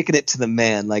sticking it to the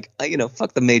man, like,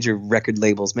 fuck the major record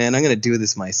labels, man. I'm going to do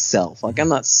this myself. Like, I'm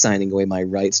not signing away my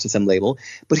rights to some label.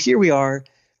 But here we are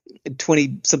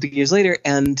 20 something years later,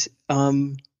 and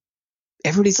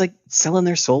everybody's like selling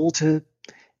their soul to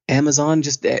Amazon.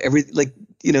 Just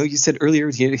you said earlier,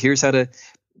 here's how to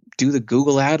do the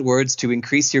Google AdWords to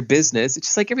increase your business. It's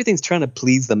just like everything's trying to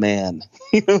please the man.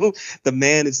 The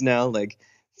man is now like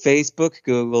Facebook,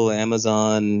 Google,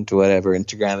 Amazon, whatever,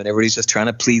 Instagram, and everybody's just trying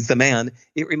to please the man.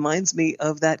 It reminds me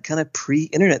of that kind of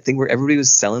pre-internet thing where everybody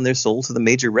was selling their soul to the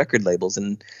major record labels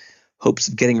in hopes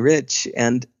of getting rich.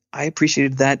 And I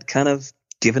appreciated that kind of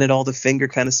giving it all the finger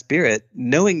kind of spirit,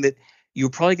 knowing that you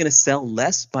were probably going to sell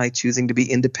less by choosing to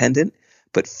be independent.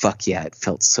 But fuck yeah, it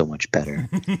felt so much better.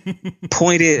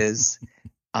 Point is,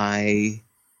 I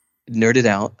nerded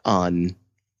out on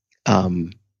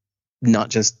not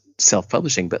just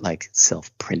self-publishing, but like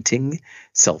self-printing,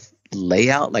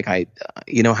 self-layout. Like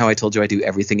how I told you I do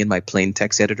everything in my plain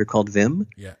text editor called Vim?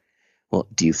 Yeah. Well,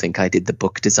 do you think I did the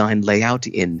book design layout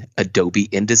in Adobe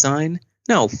InDesign?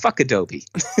 No, fuck Adobe.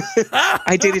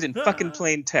 I did it in fucking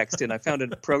plain text, and I found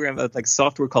a program like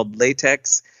software called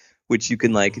LaTeX, which you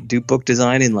can like do book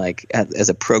design in like as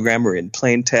a programmer in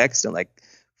plain text, and like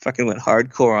fucking went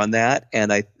hardcore on that.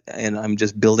 And I'm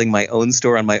just building my own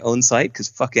store on my own site because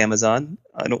fuck Amazon.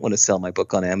 I don't want to sell my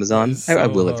book on Amazon. So I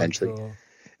will eventually.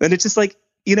 And it's just like,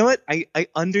 you know what? I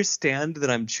understand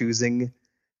that I'm choosing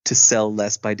to sell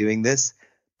less by doing this,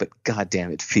 but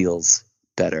goddamn, it feels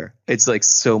better. It's like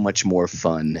so much more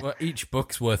fun. Well, each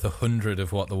book's worth 100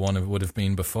 of what the one would have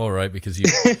been before, right? Because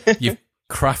you've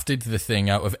crafted the thing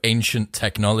out of ancient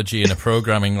technology in a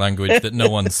programming language that no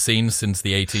one's seen since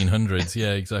the 1800s.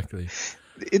 Yeah, exactly.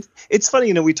 It's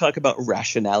funny, we talk about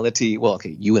rationality. Well,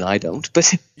 okay, you and I don't,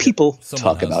 but people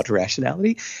talk about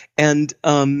rationality. And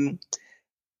there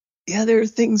are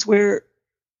things where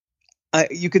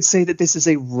you could say that this is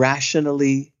a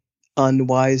rationally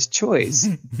unwise choice,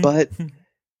 but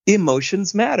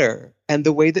emotions matter. And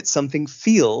the way that something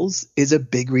feels is a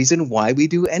big reason why we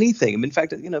do anything. In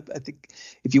fact, I think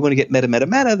if you want to get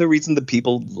meta, the reason that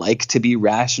people like to be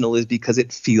rational is because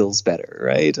it feels better,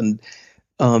 right? And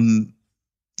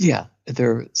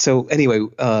so anyway,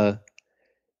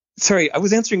 sorry, I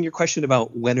was answering your question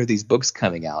about when are these books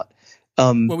coming out.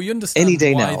 Well, we understand any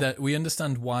day now. We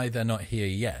understand why they're not here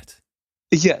yet.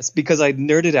 Yes, because I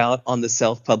nerded out on the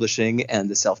self-publishing and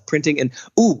the self-printing. And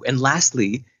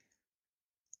lastly,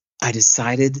 I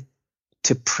decided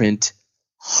to print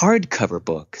hardcover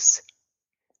books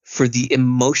for the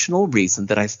emotional reason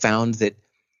that I found that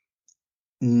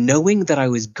knowing that I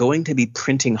was going to be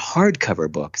printing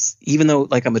hardcover books, even though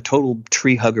like I'm a total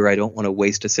tree hugger, I don't want to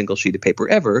waste a single sheet of paper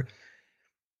ever,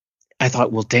 I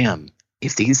thought, well, damn,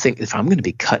 if I'm going to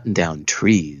be cutting down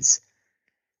trees,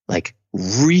 like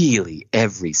really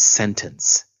every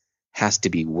sentence has to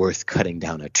be worth cutting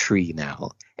down a tree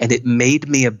now. And it made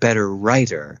me a better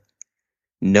writer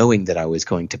knowing that I was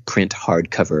going to print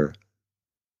hardcover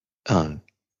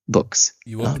books.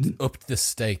 You upped the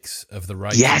stakes of the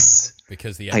writing. Yes.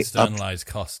 Because the externalized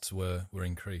costs were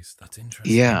increased. That's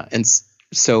interesting. Yeah. And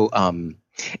so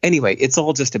anyway, it's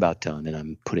all just about done. And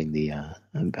I'm putting I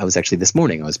was actually this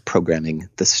morning, I was programming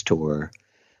the store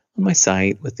on my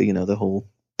site with the whole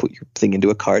put your thing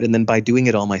into a cart. And then by doing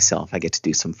it all myself, I get to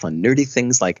do some fun, nerdy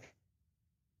things like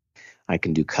I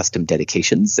can do custom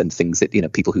dedications and things that,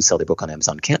 people who sell their book on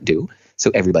Amazon can't do. So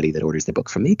everybody that orders their book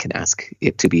from me can ask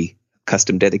it to be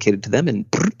custom dedicated to them, and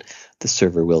the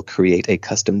server will create a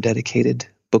custom dedicated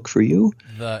book for you.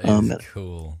 That is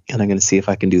cool. And I'm going to see if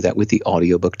I can do that with the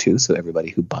audiobook too. So everybody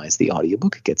who buys the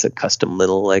audiobook gets a custom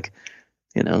little, like,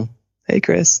 hey,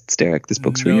 Chris, it's Derek. This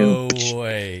book's for you. No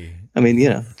way. I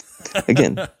mean,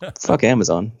 again, fuck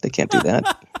Amazon. They can't do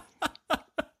that.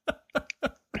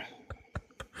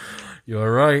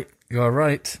 You're right.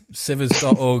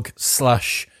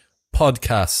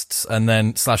 Sivers.org/podcasts and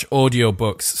then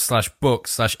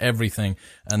 /audiobooks/books/everything.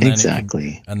 And then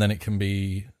exactly. Then it can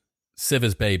be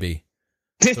Sivers Baby.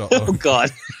 Oh,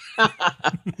 God.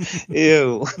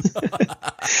 Ew.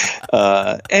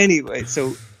 Anyway,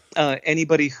 so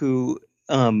anybody who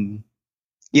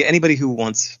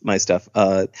wants my stuff,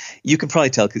 you can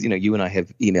probably tell because, you and I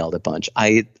have emailed a bunch.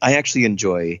 I actually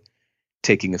enjoy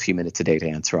taking a few minutes a day to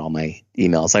answer all my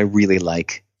emails. I really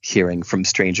like hearing from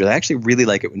strangers. I actually really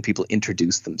like it when people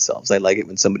introduce themselves. I like it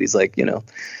when somebody's like,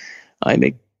 I'm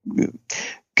a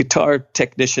guitar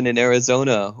technician in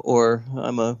Arizona, or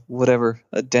I'm a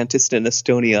dentist in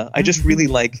Estonia. I just really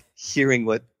like hearing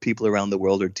what people around the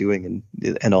world are doing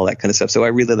and all that kind of stuff. So I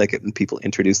really like it when people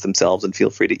introduce themselves, and feel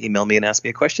free to email me and ask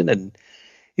me a question. And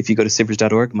if you go to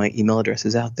sivers.org, my email address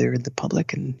is out there in the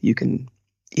public, and you can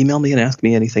email me and ask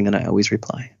me anything, and I always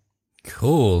reply.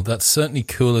 Cool. That's certainly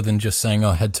cooler than just saying,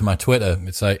 "Oh, head to my Twitter."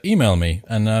 It's like, email me,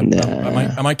 and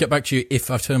I might get back to you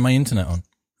if I've turned my internet on.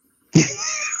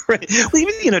 Right. Well,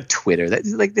 even Twitter.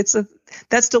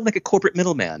 That's still like a corporate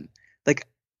middleman. Like,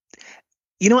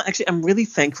 actually, I'm really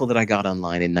thankful that I got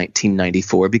online in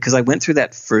 1994 because I went through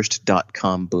that first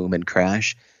 .com boom and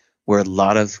crash, where a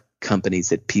lot of companies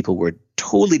that people were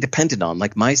totally dependent on,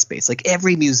 like MySpace, like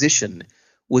every musician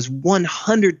was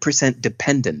 100%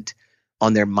 dependent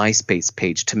on their MySpace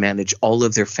page to manage all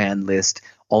of their fan list,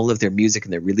 all of their music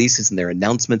and their releases and their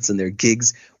announcements and their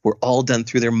gigs were all done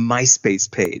through their MySpace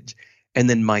page. And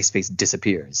then MySpace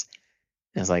disappears.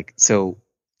 And I was like, so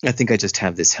I think I just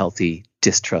have this healthy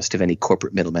distrust of any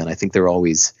corporate middleman. I think they're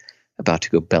always about to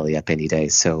go belly up any day.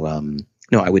 So,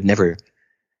 no, I would never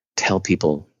tell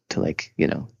people to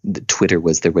that Twitter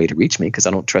was the way to reach me because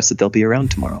I don't trust that they'll be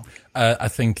around tomorrow. I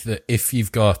think that if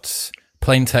you've got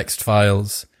plain text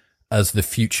files as the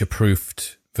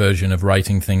future-proofed version of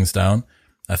writing things down,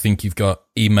 I think you've got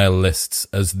email lists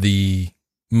as the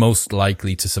most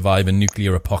likely to survive a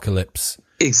nuclear apocalypse.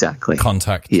 Exactly.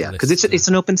 Contact. Yeah, because it's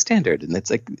an open standard, and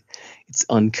it's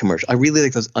uncommercial. I really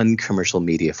like those uncommercial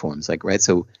media forms, right?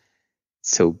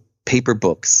 So paper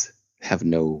books have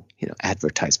no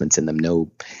advertisements in them.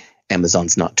 No,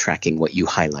 Amazon's not tracking what you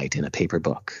highlight in a paper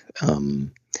book.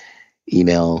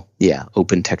 Email, yeah,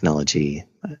 open technology.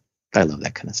 I love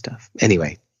that kind of stuff.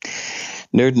 Anyway,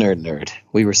 nerd.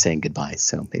 We were saying goodbye,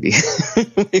 so maybe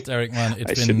Derek, man,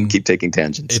 I shouldn't keep taking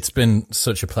tangents. It's been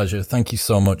such a pleasure. Thank you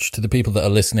so much. To the people that are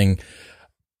listening,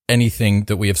 anything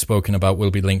that we have spoken about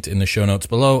will be linked in the show notes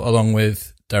below, along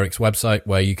with Derek's website,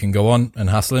 where you can go on and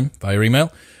hassle him via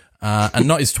email, and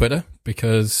not his Twitter,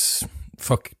 because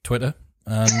fuck Twitter,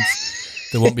 and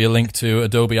there won't be a link to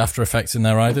Adobe After Effects in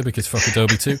there either, because fuck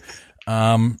Adobe too.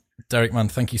 Derek, man,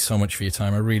 thank you so much for your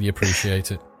time. I really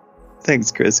appreciate it. Thanks,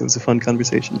 Chris. It was a fun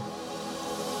conversation.